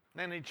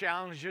 Then he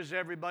challenges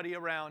everybody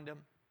around him.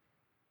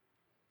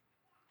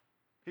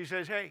 He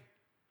says, hey,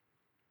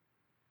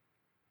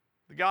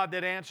 the God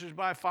that answers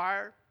by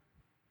fire,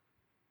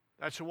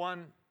 that's the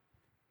one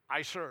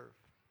I serve.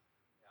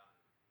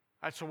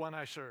 That's the one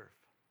I serve.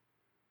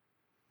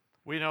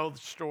 We know the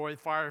story.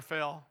 The fire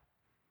fell.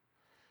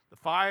 The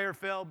fire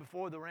fell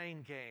before the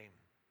rain came.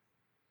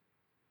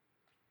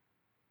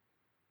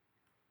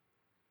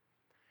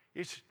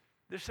 This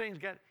thing's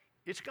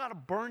got to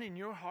burn in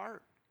your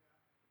heart.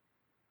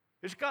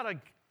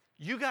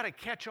 you got to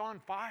catch on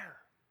fire.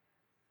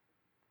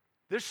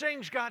 This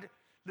thing's got,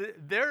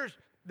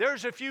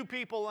 there's a few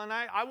people, and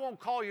I won't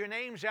call your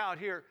names out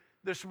here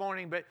this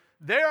morning, but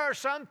there are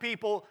some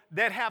people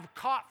that have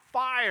caught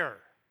fire.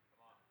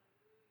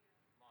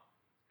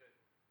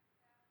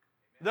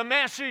 The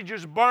message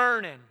is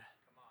burning.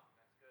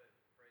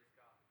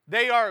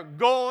 They are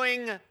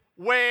going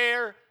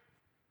where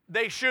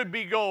they should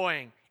be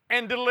going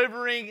and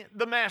delivering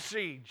the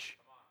message.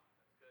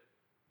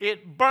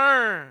 It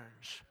burns.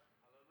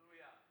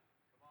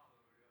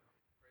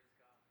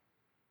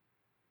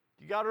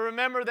 You got to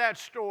remember that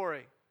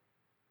story.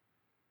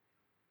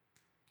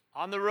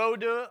 On the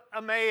road to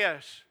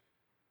Emmaus,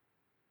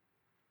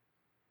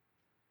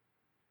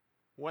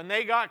 when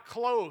they got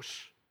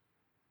close,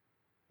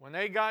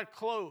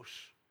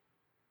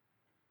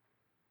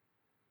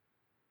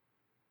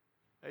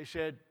 they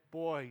said,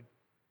 boy,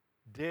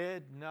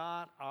 did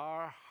not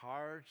our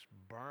hearts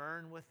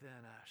burn within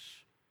us,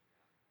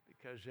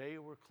 because they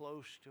were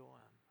close to Him.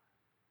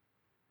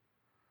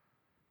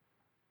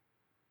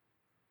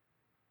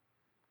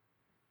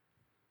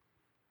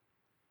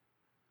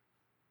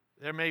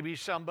 There may be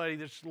somebody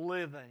that's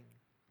living.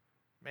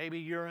 Maybe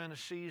you're in a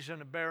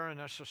season of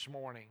barrenness this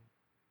morning.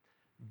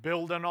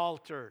 Build an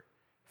altar.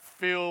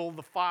 Fill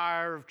the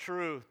fire of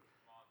truth.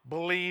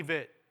 Believe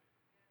it.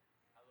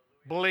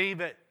 Believe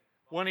it.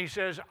 When He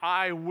says,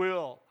 I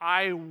will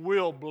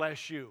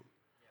bless you.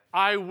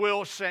 I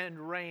will send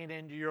rain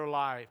into your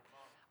life.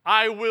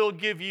 I will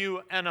give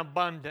you an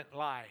abundant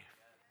life.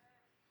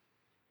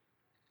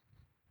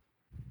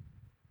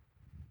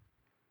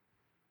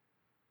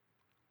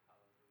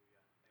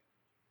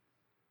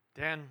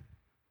 Then,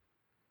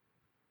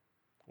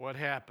 what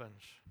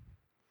happens?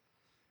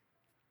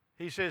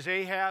 He says,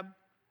 Ahab,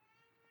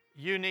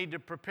 you need to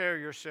prepare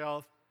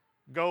yourself.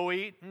 Go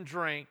eat and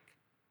drink,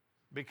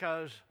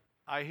 because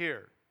I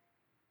hear.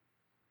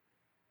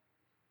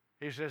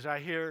 He says, I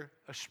hear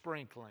a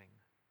sprinkling.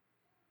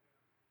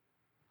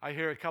 I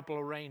hear a couple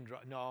of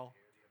raindrops.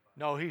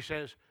 No, he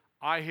says,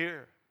 I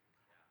hear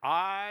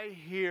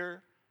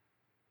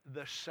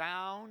the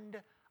sound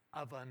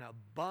of an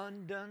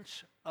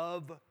abundance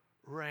of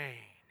rain.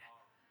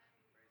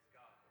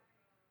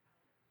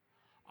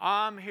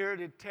 I'm here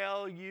to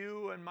tell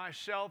you and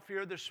myself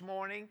here this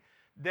morning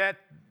that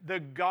the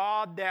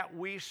God that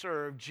we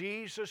serve,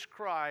 Jesus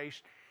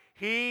Christ,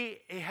 He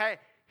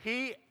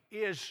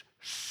has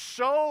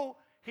so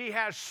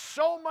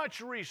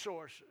much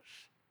resources.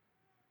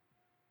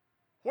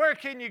 Where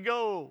can you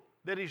go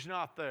that He's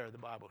not there, the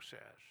Bible says?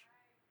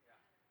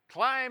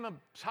 Climb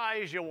as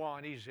high as you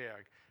want, He's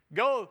there.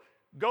 Go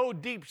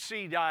deep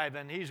sea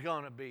diving, He's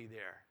going to be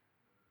there.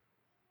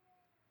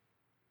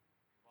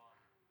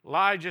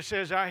 Elijah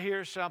says, I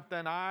hear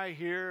something. I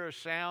hear a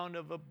sound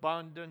of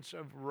abundance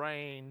of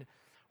rain.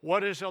 What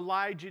does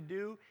Elijah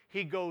do?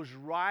 He goes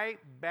right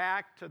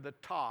back to the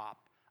top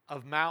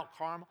of Mount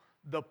Carmel,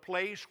 the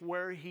place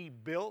where he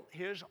built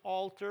his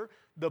altar,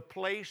 the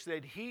place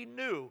that he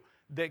knew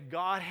that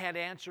God had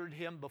answered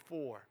him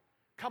before.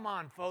 Come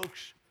on,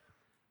 folks.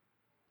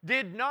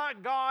 Did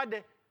not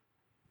God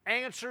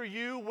answer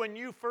you when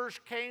you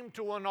first came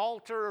to an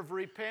altar of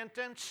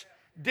repentance?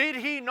 Did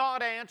He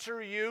not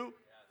answer you?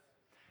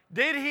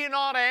 Did He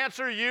not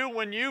answer you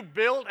when you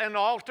built an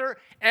altar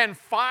and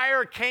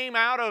fire came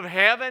out of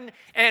heaven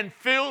and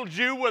filled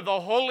you with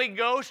the Holy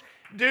Ghost?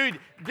 Dude,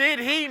 did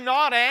He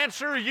not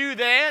answer you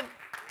then?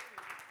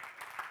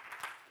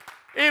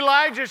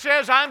 Elijah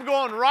says, I'm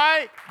going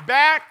right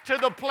back to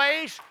the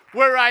place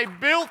where I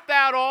built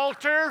that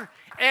altar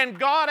and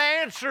God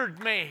answered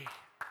me.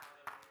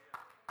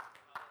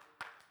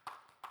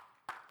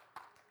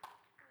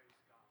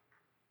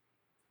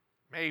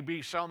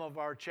 Maybe some of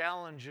our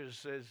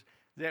challenges is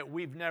that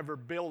we've never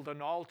built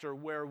an altar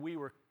where we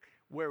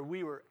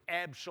were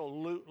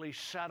absolutely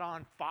set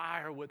on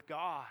fire with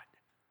God.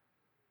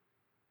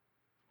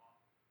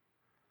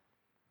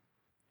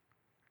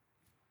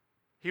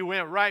 He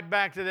went right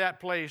back to that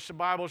place. The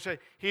Bible says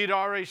he'd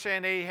already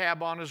sent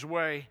Ahab on his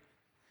way.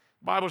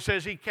 The Bible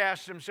says he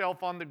cast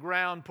himself on the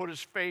ground, put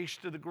his face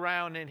to the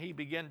ground, and he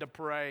began to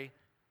pray.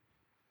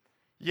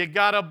 You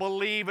got to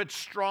believe it's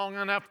strong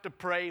enough to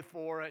pray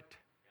for it.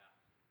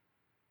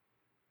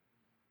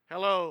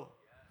 Hello.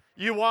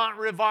 You want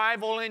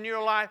revival in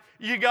your life?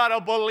 You got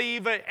to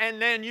believe it, and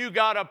then you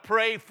got to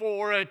pray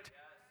for it.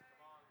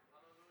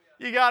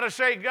 You got to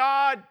say,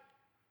 God,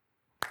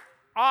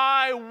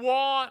 I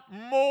want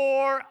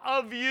more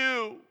of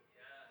you.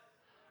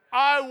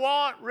 I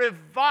want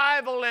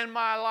revival in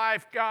my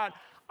life, God.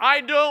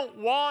 I don't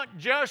want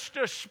just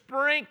a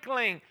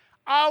sprinkling.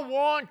 I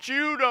want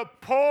you to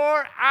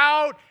pour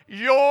out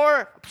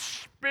your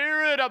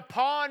Spirit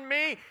upon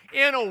me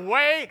in a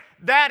way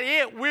that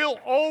it will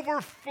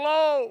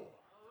overflow.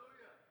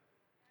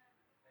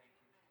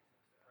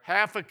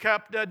 Half a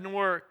cup doesn't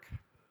work.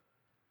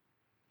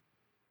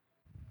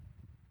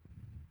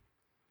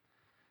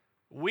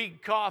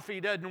 Weak coffee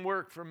doesn't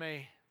work for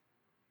me.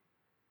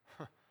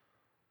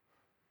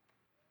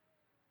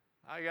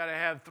 I got to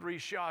have 3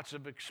 shots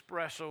of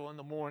espresso in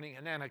the morning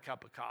and then a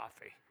cup of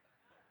coffee.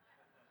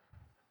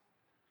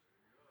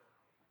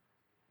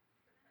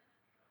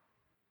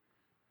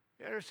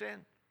 You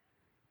understand?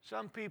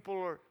 Some people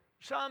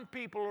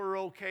are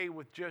okay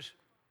with just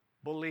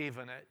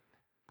believing it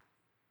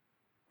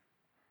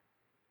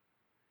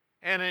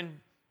and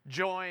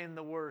enjoying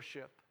the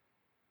worship.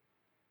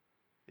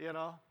 You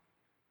know?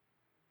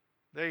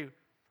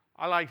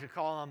 I like to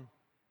call them,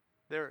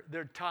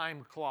 they're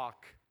time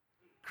clock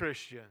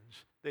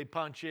Christians. They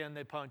punch in,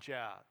 they punch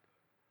out.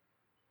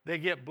 They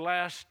get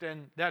blessed,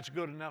 and that's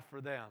good enough for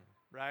them,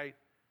 right?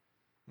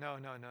 No.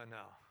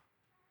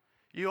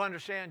 You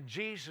understand,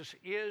 Jesus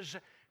is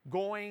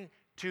going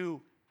to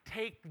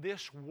take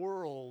this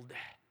world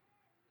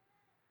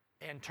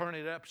and turn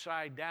it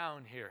upside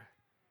down here.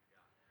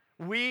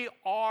 We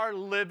are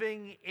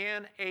living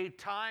in a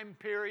time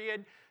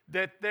period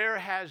that there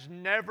has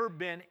never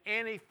been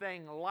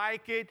anything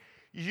like it.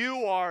 We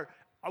are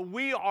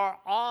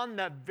on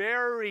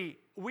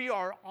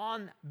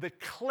the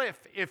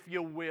cliff, if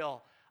you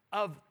will,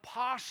 of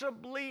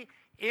possibly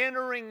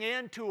entering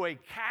into a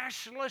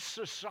cashless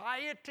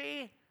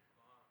society.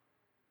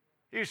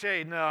 You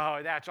say, no,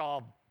 that's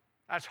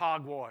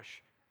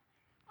hogwash.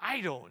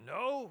 I don't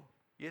know.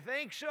 You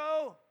think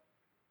so?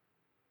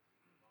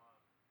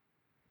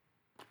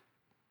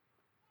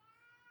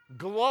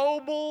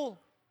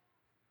 Global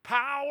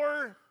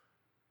power?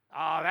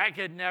 Oh, that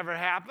could never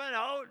happen.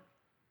 Oh,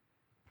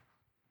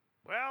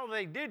 well,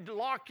 they did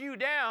lock you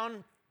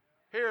down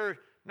here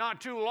not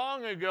too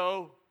long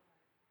ago.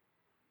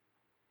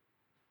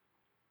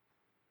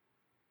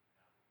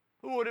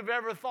 Who would have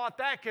ever thought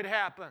that could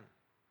happen?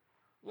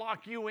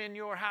 Lock you in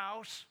your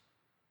house,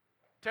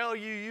 tell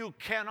you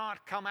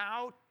cannot come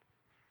out.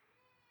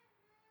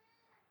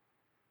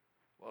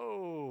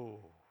 Whoa.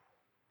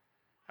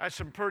 That's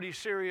some pretty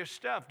serious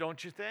stuff,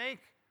 don't you think?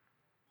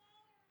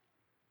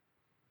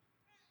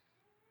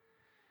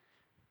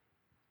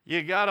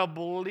 You got to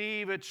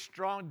believe it's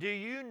strong. Do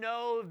you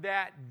know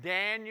that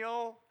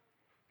Daniel,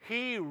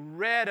 he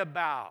read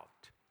about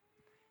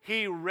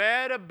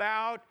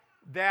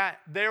that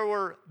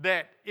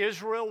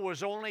Israel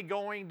was only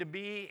going to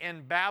be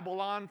in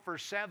Babylon for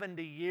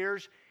 70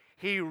 years.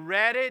 He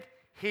read it,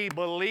 he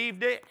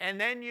believed it, and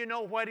then you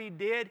know what he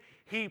did?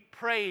 He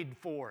prayed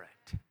for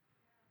it.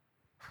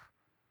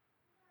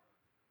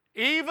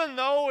 Even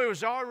though it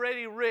was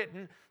already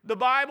written, the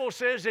Bible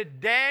says that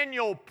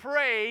Daniel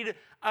prayed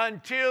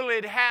until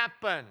it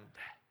happened.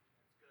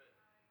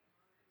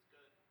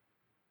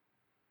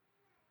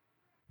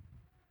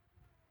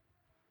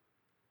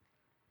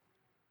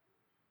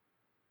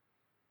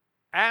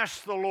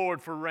 Ask the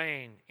Lord for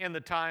rain in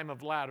the time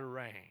of latter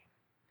rain.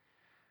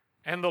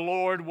 And the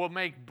Lord will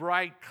make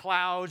bright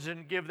clouds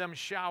and give them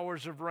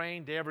showers of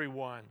rain to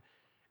everyone,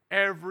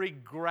 every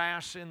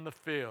grass in the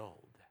field.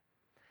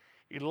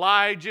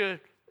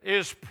 Elijah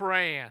is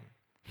praying.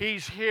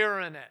 He's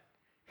hearing it.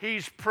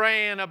 He's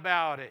praying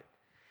about it.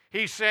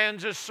 He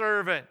sends a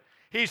servant.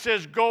 He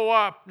says, go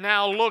up,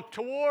 now look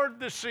toward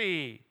the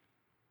sea.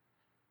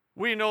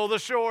 We know the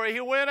story.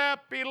 He went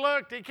up, he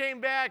looked, he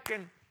came back,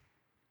 and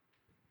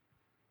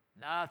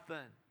nothing.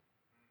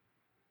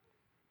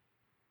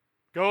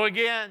 Go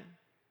again.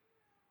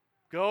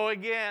 Go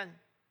again.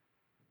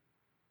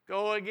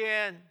 Go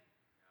again.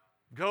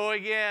 Go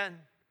again.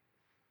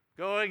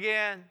 Go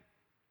again.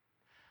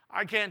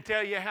 I can't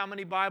tell you how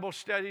many Bible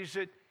studies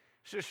that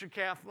Sister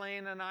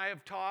Kathleen and I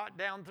have taught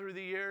down through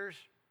the years.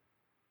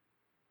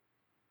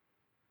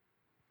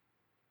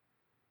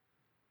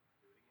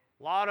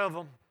 A lot of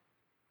them.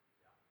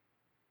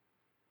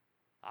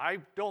 I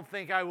don't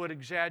think I would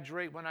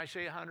exaggerate when I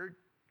say 100.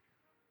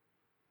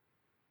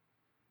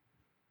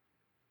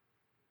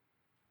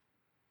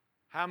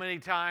 How many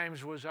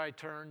times was I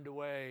turned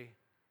away?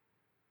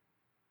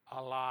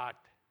 A lot.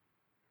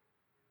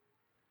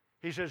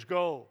 He says,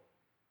 go.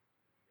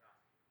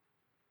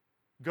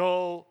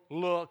 Go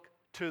look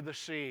to the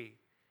sea.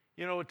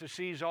 You know what the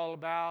sea is all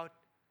about?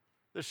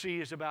 The sea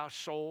is about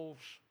souls.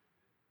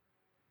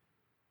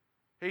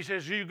 He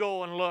says, you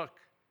go and look.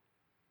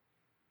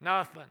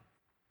 Nothing.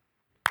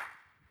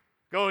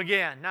 Go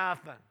again,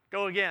 nothing.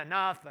 Go again,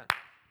 nothing.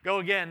 Go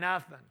again,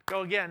 nothing.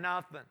 Go again,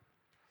 nothing.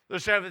 The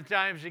seventh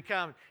time he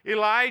comes.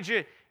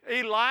 Elijah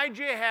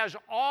has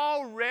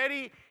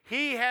already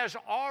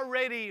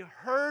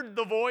heard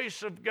the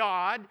voice of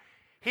God.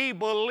 He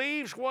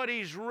believes what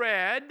he's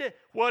read,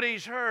 what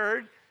he's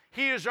heard.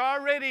 He has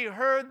already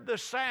heard the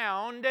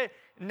sound.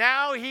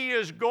 Now he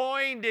is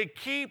going to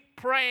keep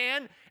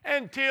praying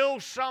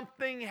until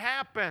something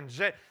happens.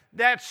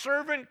 That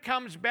servant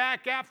comes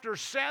back after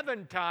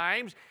 7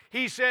 times.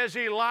 He says,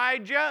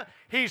 Elijah,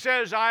 he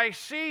says, I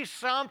see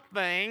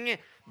something,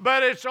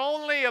 but it's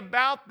only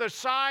about the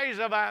size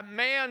of a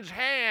man's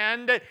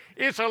hand.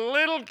 It's a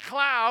little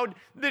cloud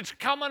that's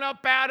coming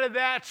up out of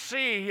that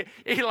sea.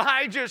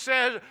 Elijah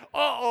says,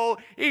 uh-oh.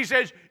 He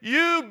says,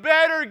 you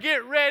better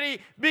get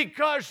ready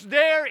because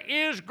there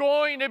is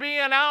going to be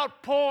an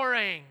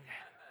outpouring.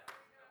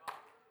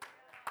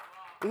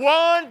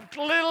 One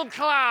little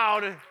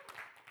cloud.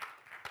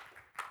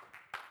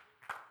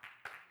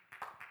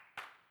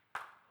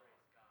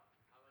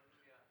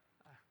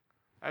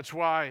 That's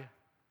why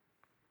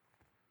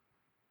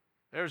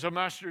There's a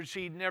mustard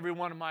seed in every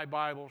one of my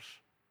Bibles.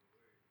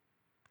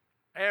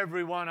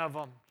 Every one of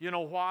them. You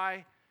know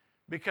why?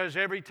 Because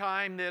every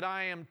time that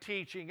I am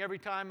teaching, every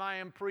time I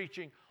am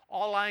preaching,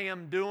 all I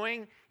am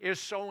doing is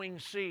sowing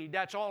seed.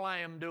 That's all I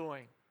am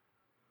doing.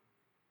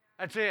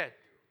 That's it.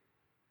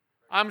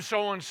 I'm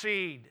sowing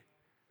seed.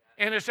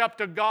 And it's up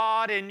to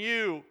God and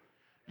you.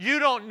 You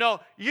don't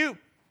know.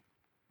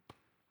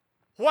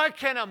 What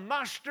can a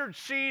mustard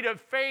seed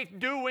of faith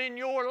do in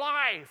your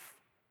life?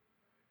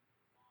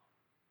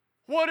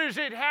 What does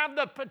it have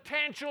the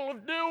potential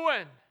of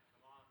doing?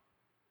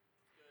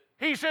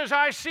 He says,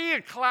 I see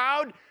a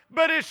cloud,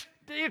 but it's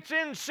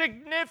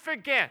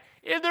insignificant.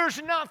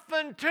 There's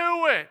nothing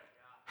to it.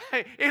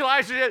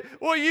 Elijah said,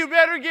 well, you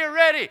better get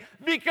ready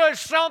because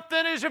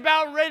something is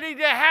about ready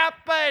to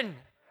happen.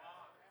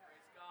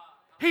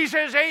 He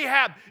says,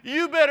 Ahab,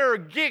 you better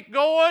get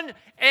going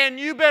and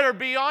you better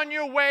be on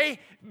your way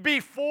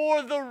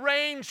before the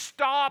rain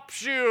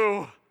stops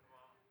you.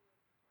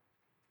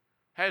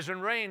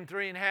 Hasn't rained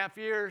 3.5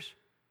 years.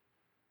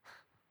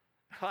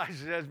 Elijah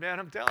says, man,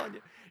 I'm telling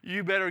you,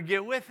 you better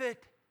get with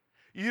it.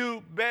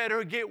 You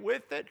better get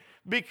with it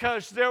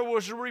because there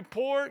was a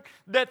report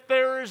that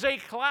there is a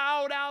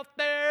cloud out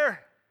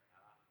there.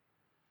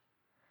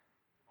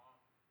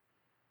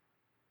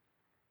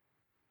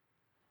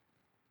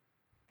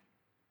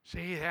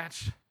 See,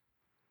 that's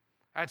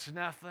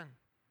nothing.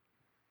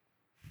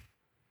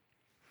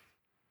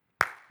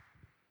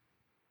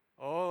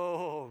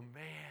 Oh,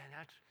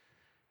 man,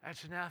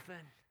 that's nothing.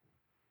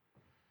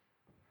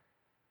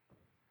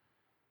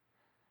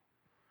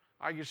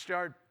 I could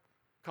start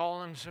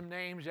calling some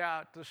names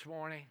out this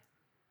morning.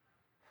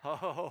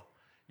 Oh,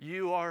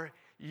 you are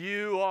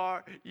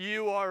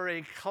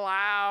a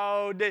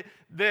cloud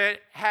that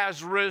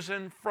has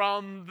risen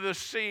from the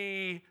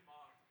sea.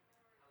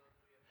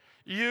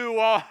 You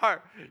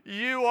are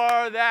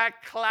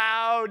that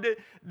cloud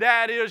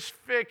that is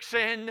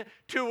fixing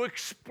to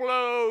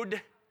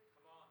explode.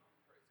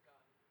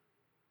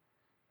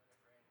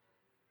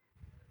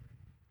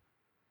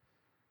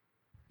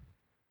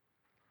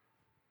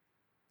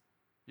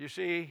 You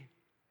see,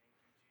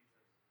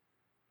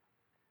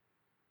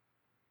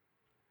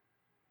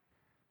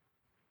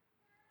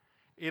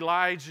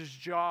 Elijah's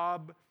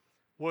job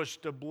was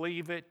to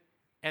believe it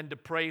and to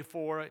pray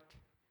for it,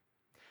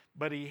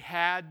 but he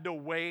had to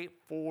wait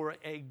for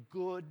a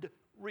good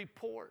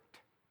report.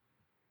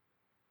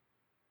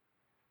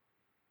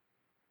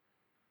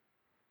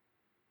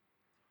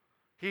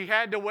 He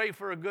had to wait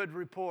for a good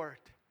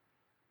report.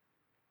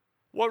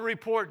 What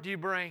report do you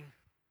bring?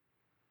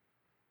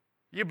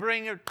 You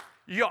bring it.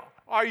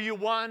 Are you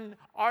one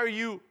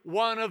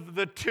of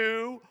the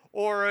 2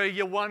 or are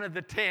you one of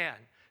the 10?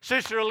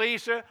 Sister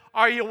Lisa,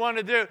 are you one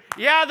of the?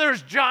 Yeah,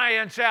 there's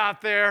giants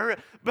out there,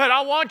 but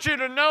I want you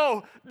to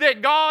know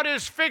that God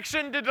is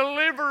fixing to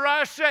deliver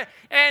us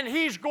and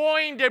He's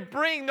going to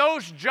bring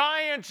those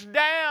giants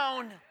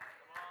down.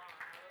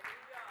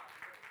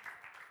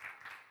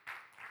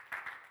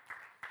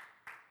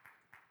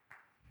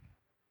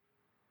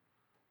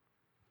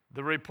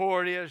 The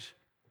report is,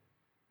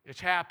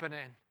 it's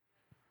happening.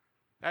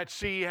 That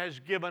sea has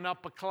given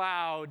up a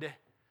cloud.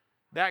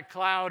 That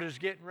cloud is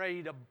getting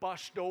ready to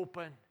bust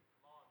open.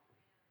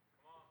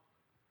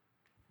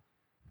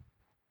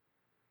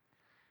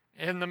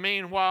 In the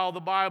meanwhile, the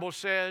Bible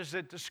says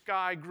that the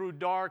sky grew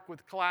dark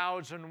with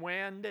clouds and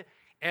wind,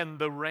 and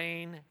the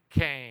rain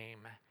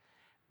came.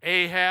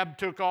 Ahab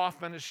took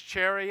off in his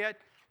chariot.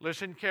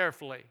 Listen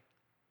carefully.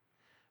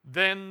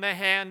 Then the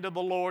hand of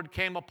the Lord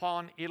came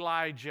upon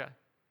Elijah.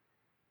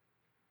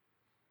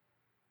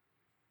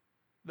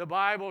 The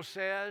Bible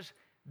says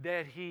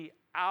that he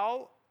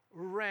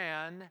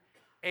outran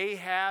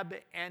Ahab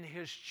and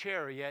his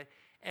chariot,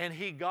 and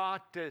he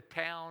got to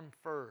town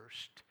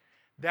first.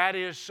 That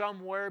is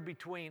somewhere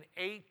between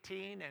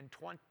 18 and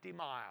 20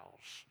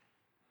 miles.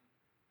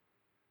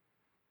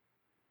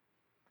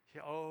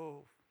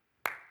 Oh,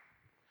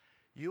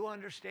 you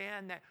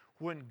understand that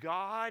when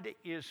God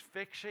is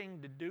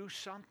fixing to do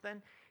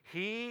something,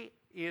 He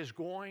is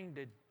going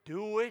to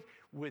do it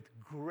with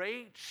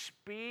great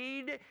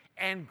speed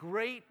and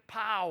great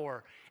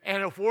power.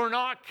 And if we're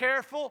not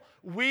careful,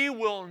 we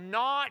will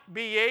not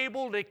be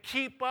able to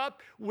keep up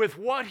with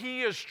what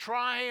He is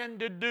trying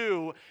to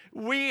do.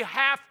 We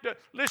have to,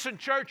 listen,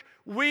 church,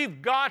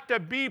 we've got to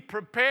be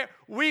prepared.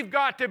 We've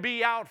got to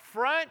be out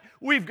front.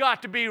 We've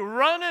got to be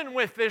running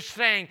with this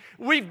thing.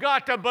 We've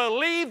got to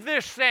believe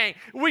this thing.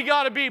 We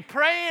got to be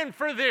praying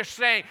for this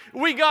thing.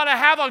 We got to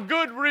have a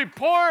good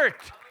report.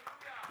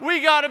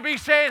 We got to be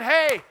saying,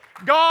 hey,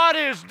 God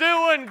is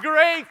doing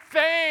great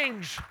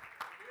things.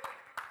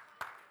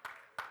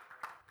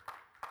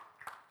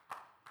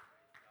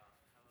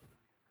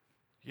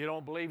 You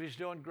don't believe He's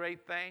doing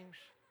great things?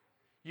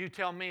 You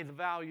tell me the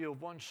value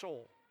of one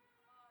soul.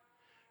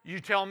 You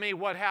tell me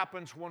what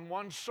happens when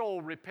one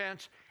soul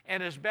repents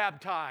and is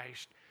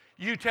baptized.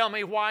 You tell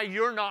me why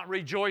you're not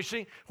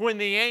rejoicing when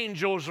the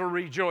angels are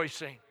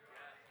rejoicing.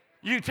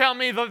 You tell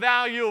me the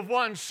value of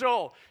one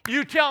soul.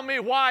 You tell me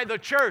why the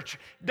church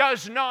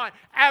does not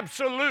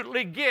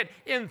absolutely get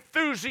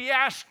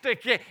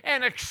enthusiastic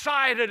and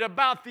excited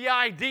about the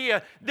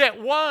idea that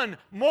one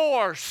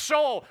more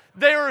soul,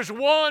 there's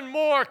one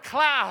more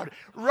cloud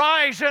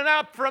rising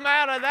up from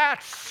out of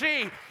that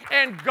sea,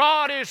 and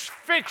God is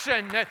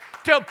fixing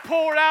to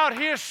pour out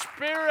His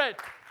Spirit.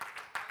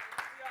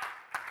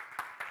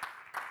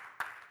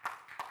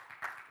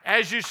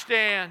 As you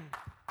stand,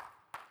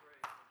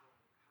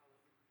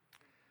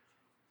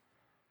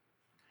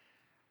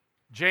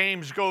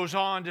 James goes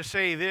on to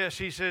say this.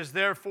 He says,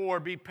 therefore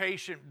be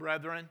patient,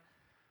 brethren,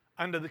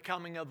 unto the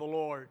coming of the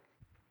Lord.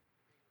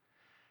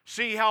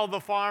 See how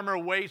the farmer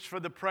waits for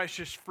the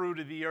precious fruit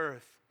of the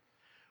earth,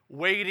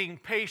 waiting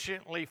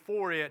patiently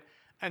for it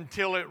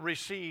until it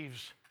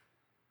receives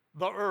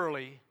the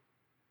early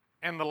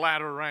and the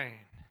latter rain.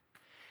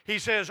 He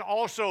says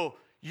also,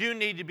 you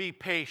need to be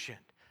patient.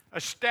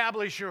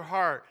 Establish your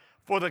heart,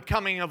 for the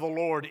coming of the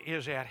Lord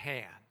is at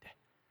hand.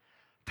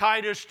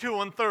 Titus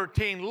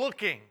 2:13,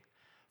 looking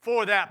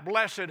for that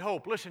blessed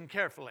hope. Listen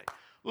carefully.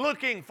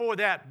 Looking for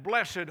that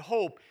blessed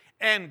hope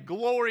and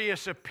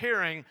glorious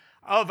appearing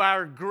of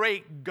our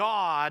great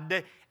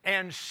God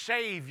and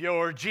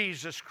Savior,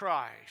 Jesus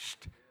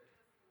Christ.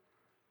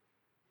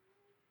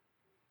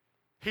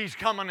 He's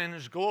coming in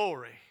His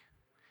glory.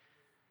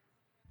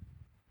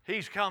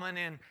 He's coming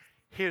in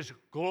His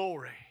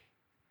glory.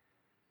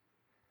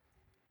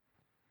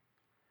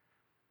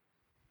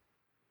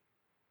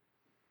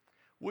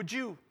 Would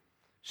you,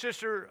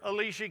 Sister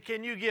Alicia,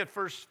 can you get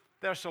 1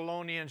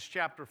 Thessalonians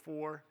chapter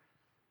 4,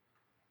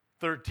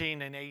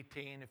 13 and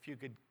 18, if you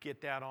could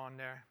get that on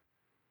there?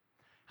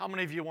 How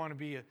many of you want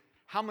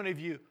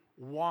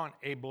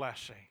a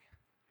blessing?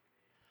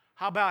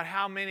 How about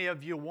how many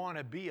of you want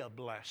to be a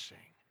blessing?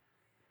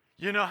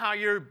 You know how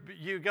you're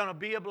going to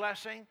be a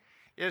blessing?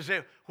 Is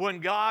that when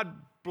God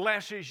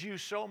blesses you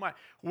so much,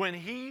 when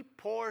He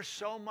pours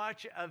so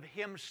much of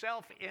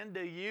Himself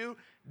into you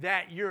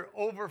that you're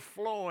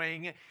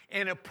overflowing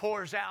and it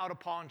pours out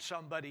upon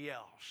somebody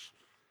else.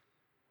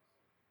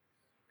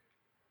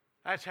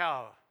 That's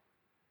how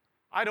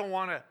I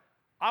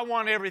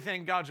want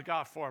everything God's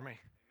got for me.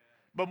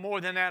 But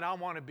more than that, I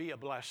want to be a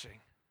blessing.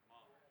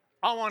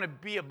 I want to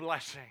be a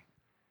blessing.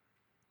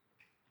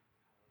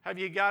 Have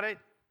you got it?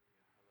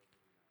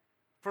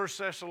 1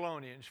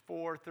 Thessalonians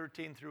 4,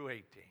 13 through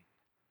 18.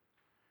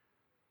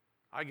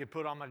 I could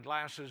put on my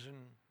glasses and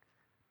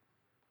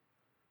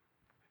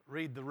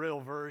read the real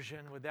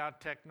version without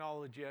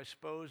technology, I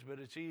suppose, but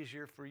it's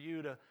easier for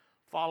you to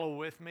follow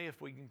with me if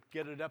we can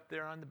get it up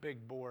there on the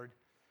big board.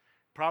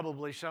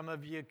 Probably some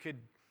of you could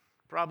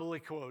probably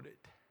quote it.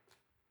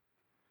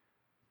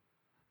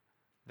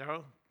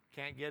 No?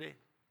 Can't get it?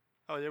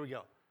 Oh, there we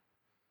go.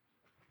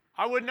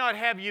 I would not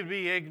have you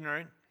be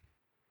ignorant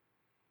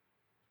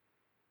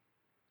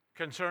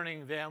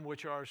concerning them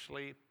which are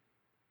asleep.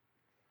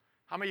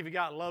 How many of you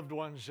got loved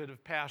ones that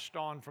have passed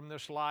on from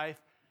this life,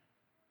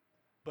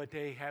 but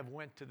they have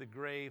went to the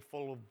grave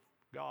full of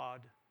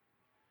God?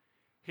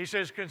 He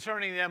says,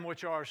 concerning them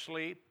which are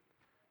asleep,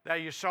 that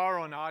you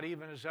sorrow not,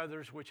 even as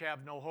others which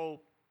have no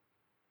hope.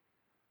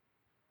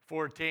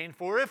 14,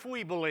 for if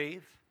we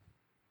believe,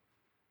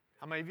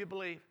 how many of you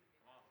believe?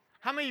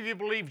 How many of you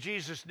believe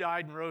Jesus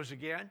died and rose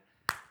again?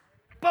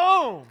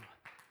 Boom!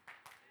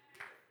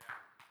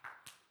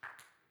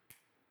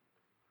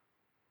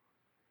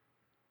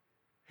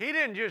 He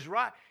didn't just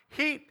rise.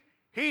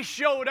 He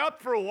showed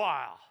up for a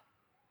while,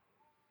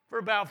 for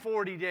about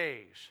 40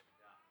 days.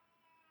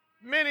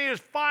 Many as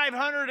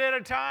 500 at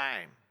a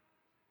time.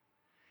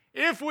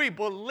 If we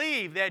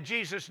believe that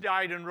Jesus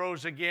died and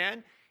rose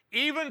again,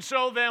 even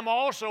so them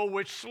also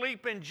which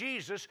sleep in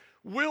Jesus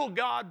will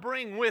God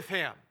bring with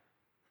Him.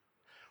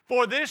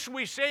 For this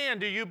we say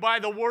unto you by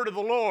the word of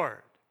the Lord.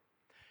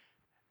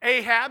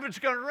 Ahab, it's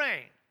going to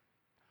rain.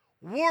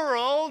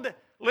 World,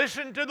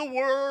 listen to the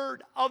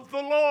word of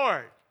the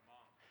Lord.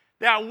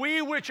 That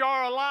we which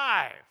are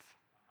alive.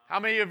 How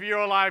many of you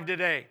are alive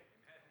today?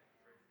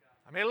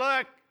 I mean,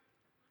 look.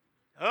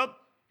 Up.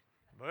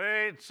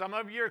 Wait, some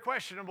of you are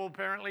questionable.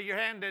 Apparently your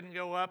hand didn't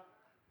go up.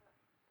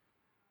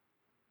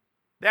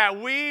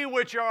 That we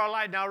which are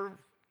alive. Now,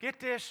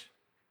 get this.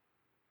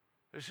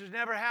 This has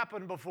never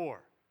happened before.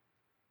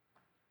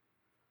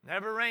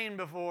 Never rained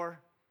before.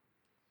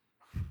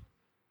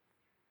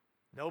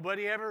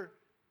 Nobody ever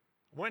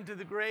went to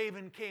the grave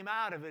and came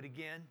out of it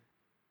again.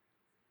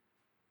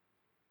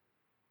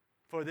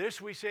 For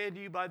this we say to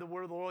you by the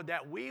word of the Lord,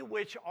 that we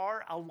which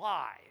are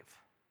alive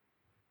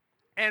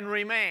and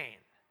remain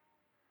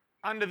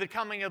unto the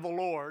coming of the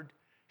Lord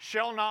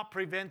shall not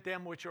prevent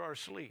them which are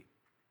asleep.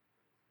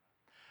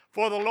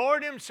 For the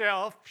Lord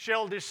Himself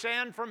shall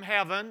descend from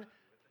heaven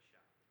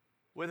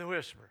with a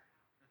whisper.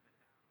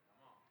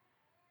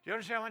 Do you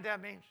understand what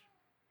that means?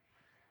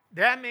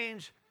 That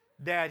means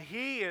that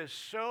He is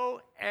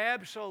so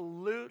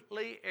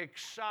absolutely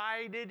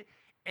excited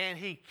and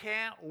He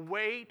can't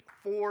wait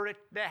for it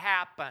to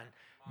happen.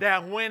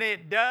 that when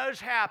it does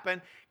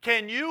happen,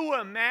 can you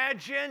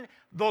imagine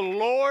the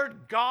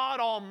Lord God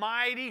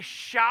Almighty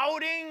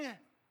shouting?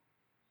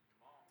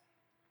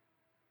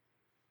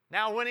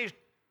 Now, when he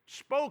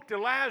spoke to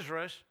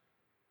Lazarus,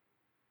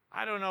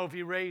 I don't know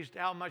if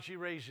how much he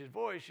raised his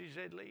voice. He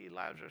said,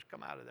 Lazarus,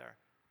 come out of there.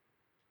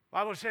 The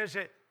Bible says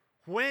that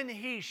when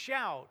he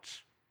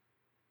shouts,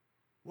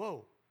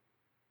 whoa,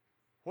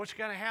 what's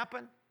going to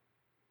happen?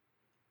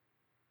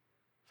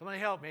 Somebody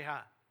help me,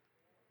 huh?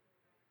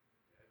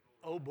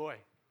 Oh boy.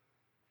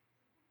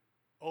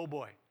 Oh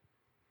boy.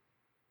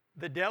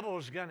 The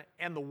devil's going to,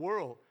 and the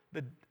world,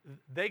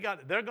 they're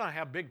going to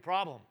have a big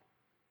problem.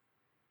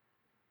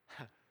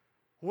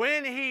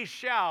 When he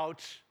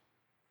shouts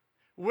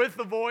with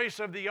the voice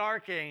of the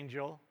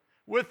archangel,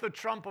 with the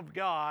trump of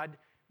God,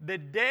 the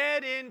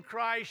dead in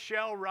Christ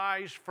shall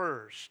rise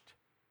first.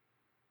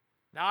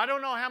 Now, I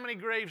don't know how many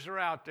graves are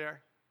out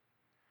there.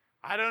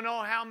 I don't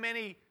know how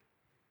many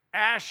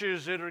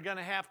ashes that are going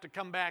to have to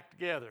come back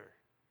together.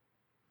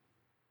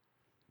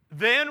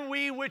 Then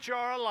we which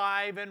are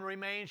alive and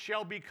remain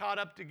shall be caught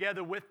up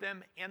together with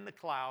them in the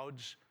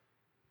clouds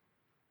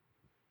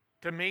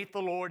to meet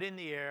the Lord in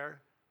the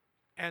air,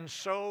 and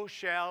so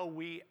shall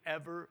we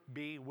ever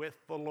be with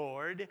the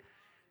Lord.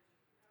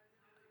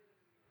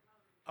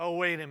 Oh,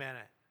 wait a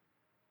minute.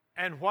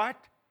 And what?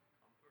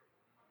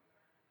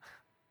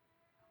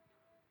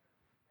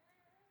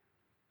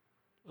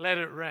 Let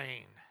it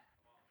rain.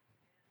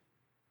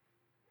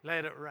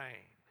 Let it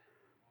rain.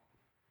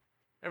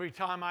 Every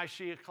time I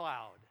see a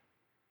cloud,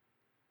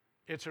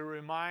 it's a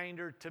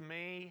reminder to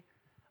me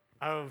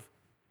of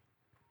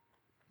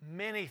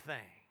many things,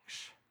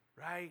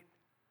 right?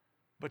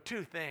 But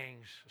two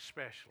things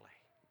especially.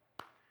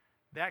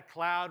 That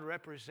cloud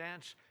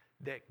represents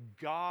that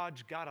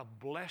God's got a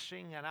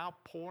blessing and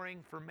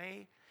outpouring for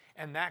me.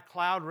 And that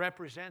cloud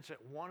represents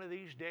that one of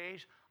these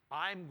days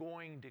I'm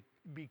going to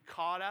be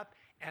caught up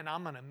and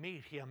I'm going to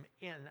meet him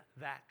in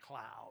that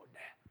cloud.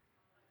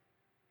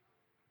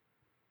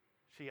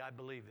 See, I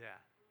believe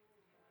that.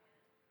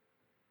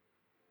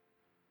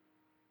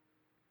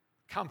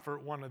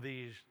 Comfort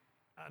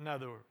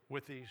another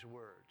with these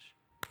words.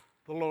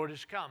 The Lord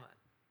is coming.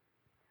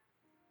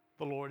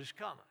 The Lord is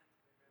coming.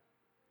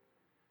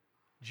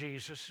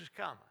 Jesus is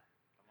coming.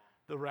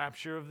 The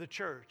rapture of the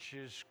church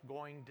is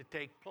going to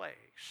take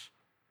place.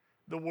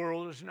 The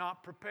world is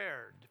not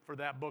prepared for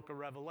that book of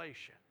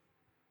Revelation.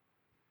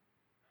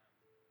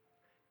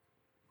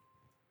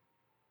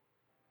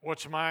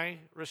 What's my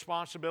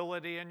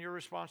responsibility and your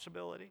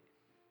responsibility?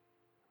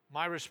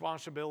 My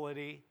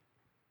responsibility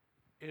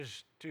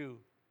is to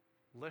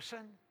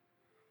listen.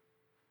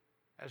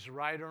 As the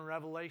writer in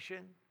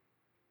Revelation,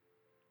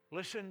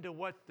 listen to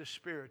what the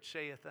Spirit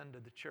saith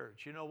unto the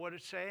church. You know what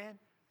it's saying?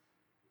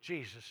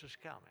 Jesus is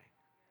coming.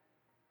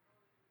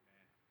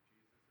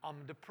 I'm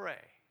to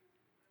pray.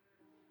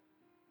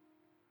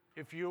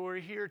 If you are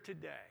here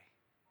today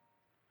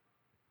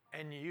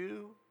and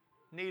you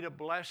need a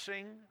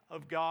blessing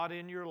of God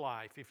in your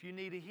life, if you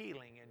need a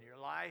healing in your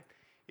life,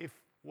 if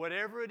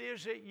whatever it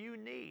is that you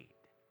need,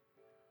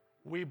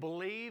 we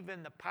believe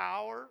in the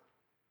power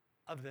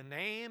of the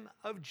name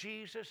of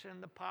Jesus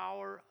and the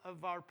power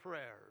of our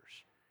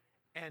prayers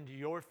and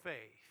your faith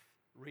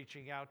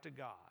reaching out to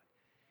God.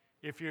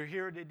 If you're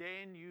here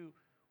today and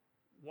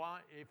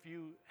if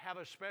you have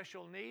a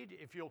special need,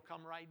 if you'll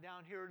come right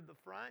down here to the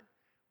front,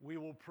 we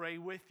will pray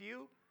with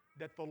you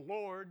that the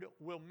Lord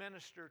will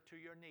minister to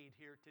your need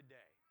here today.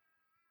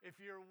 If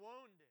you're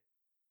wounded,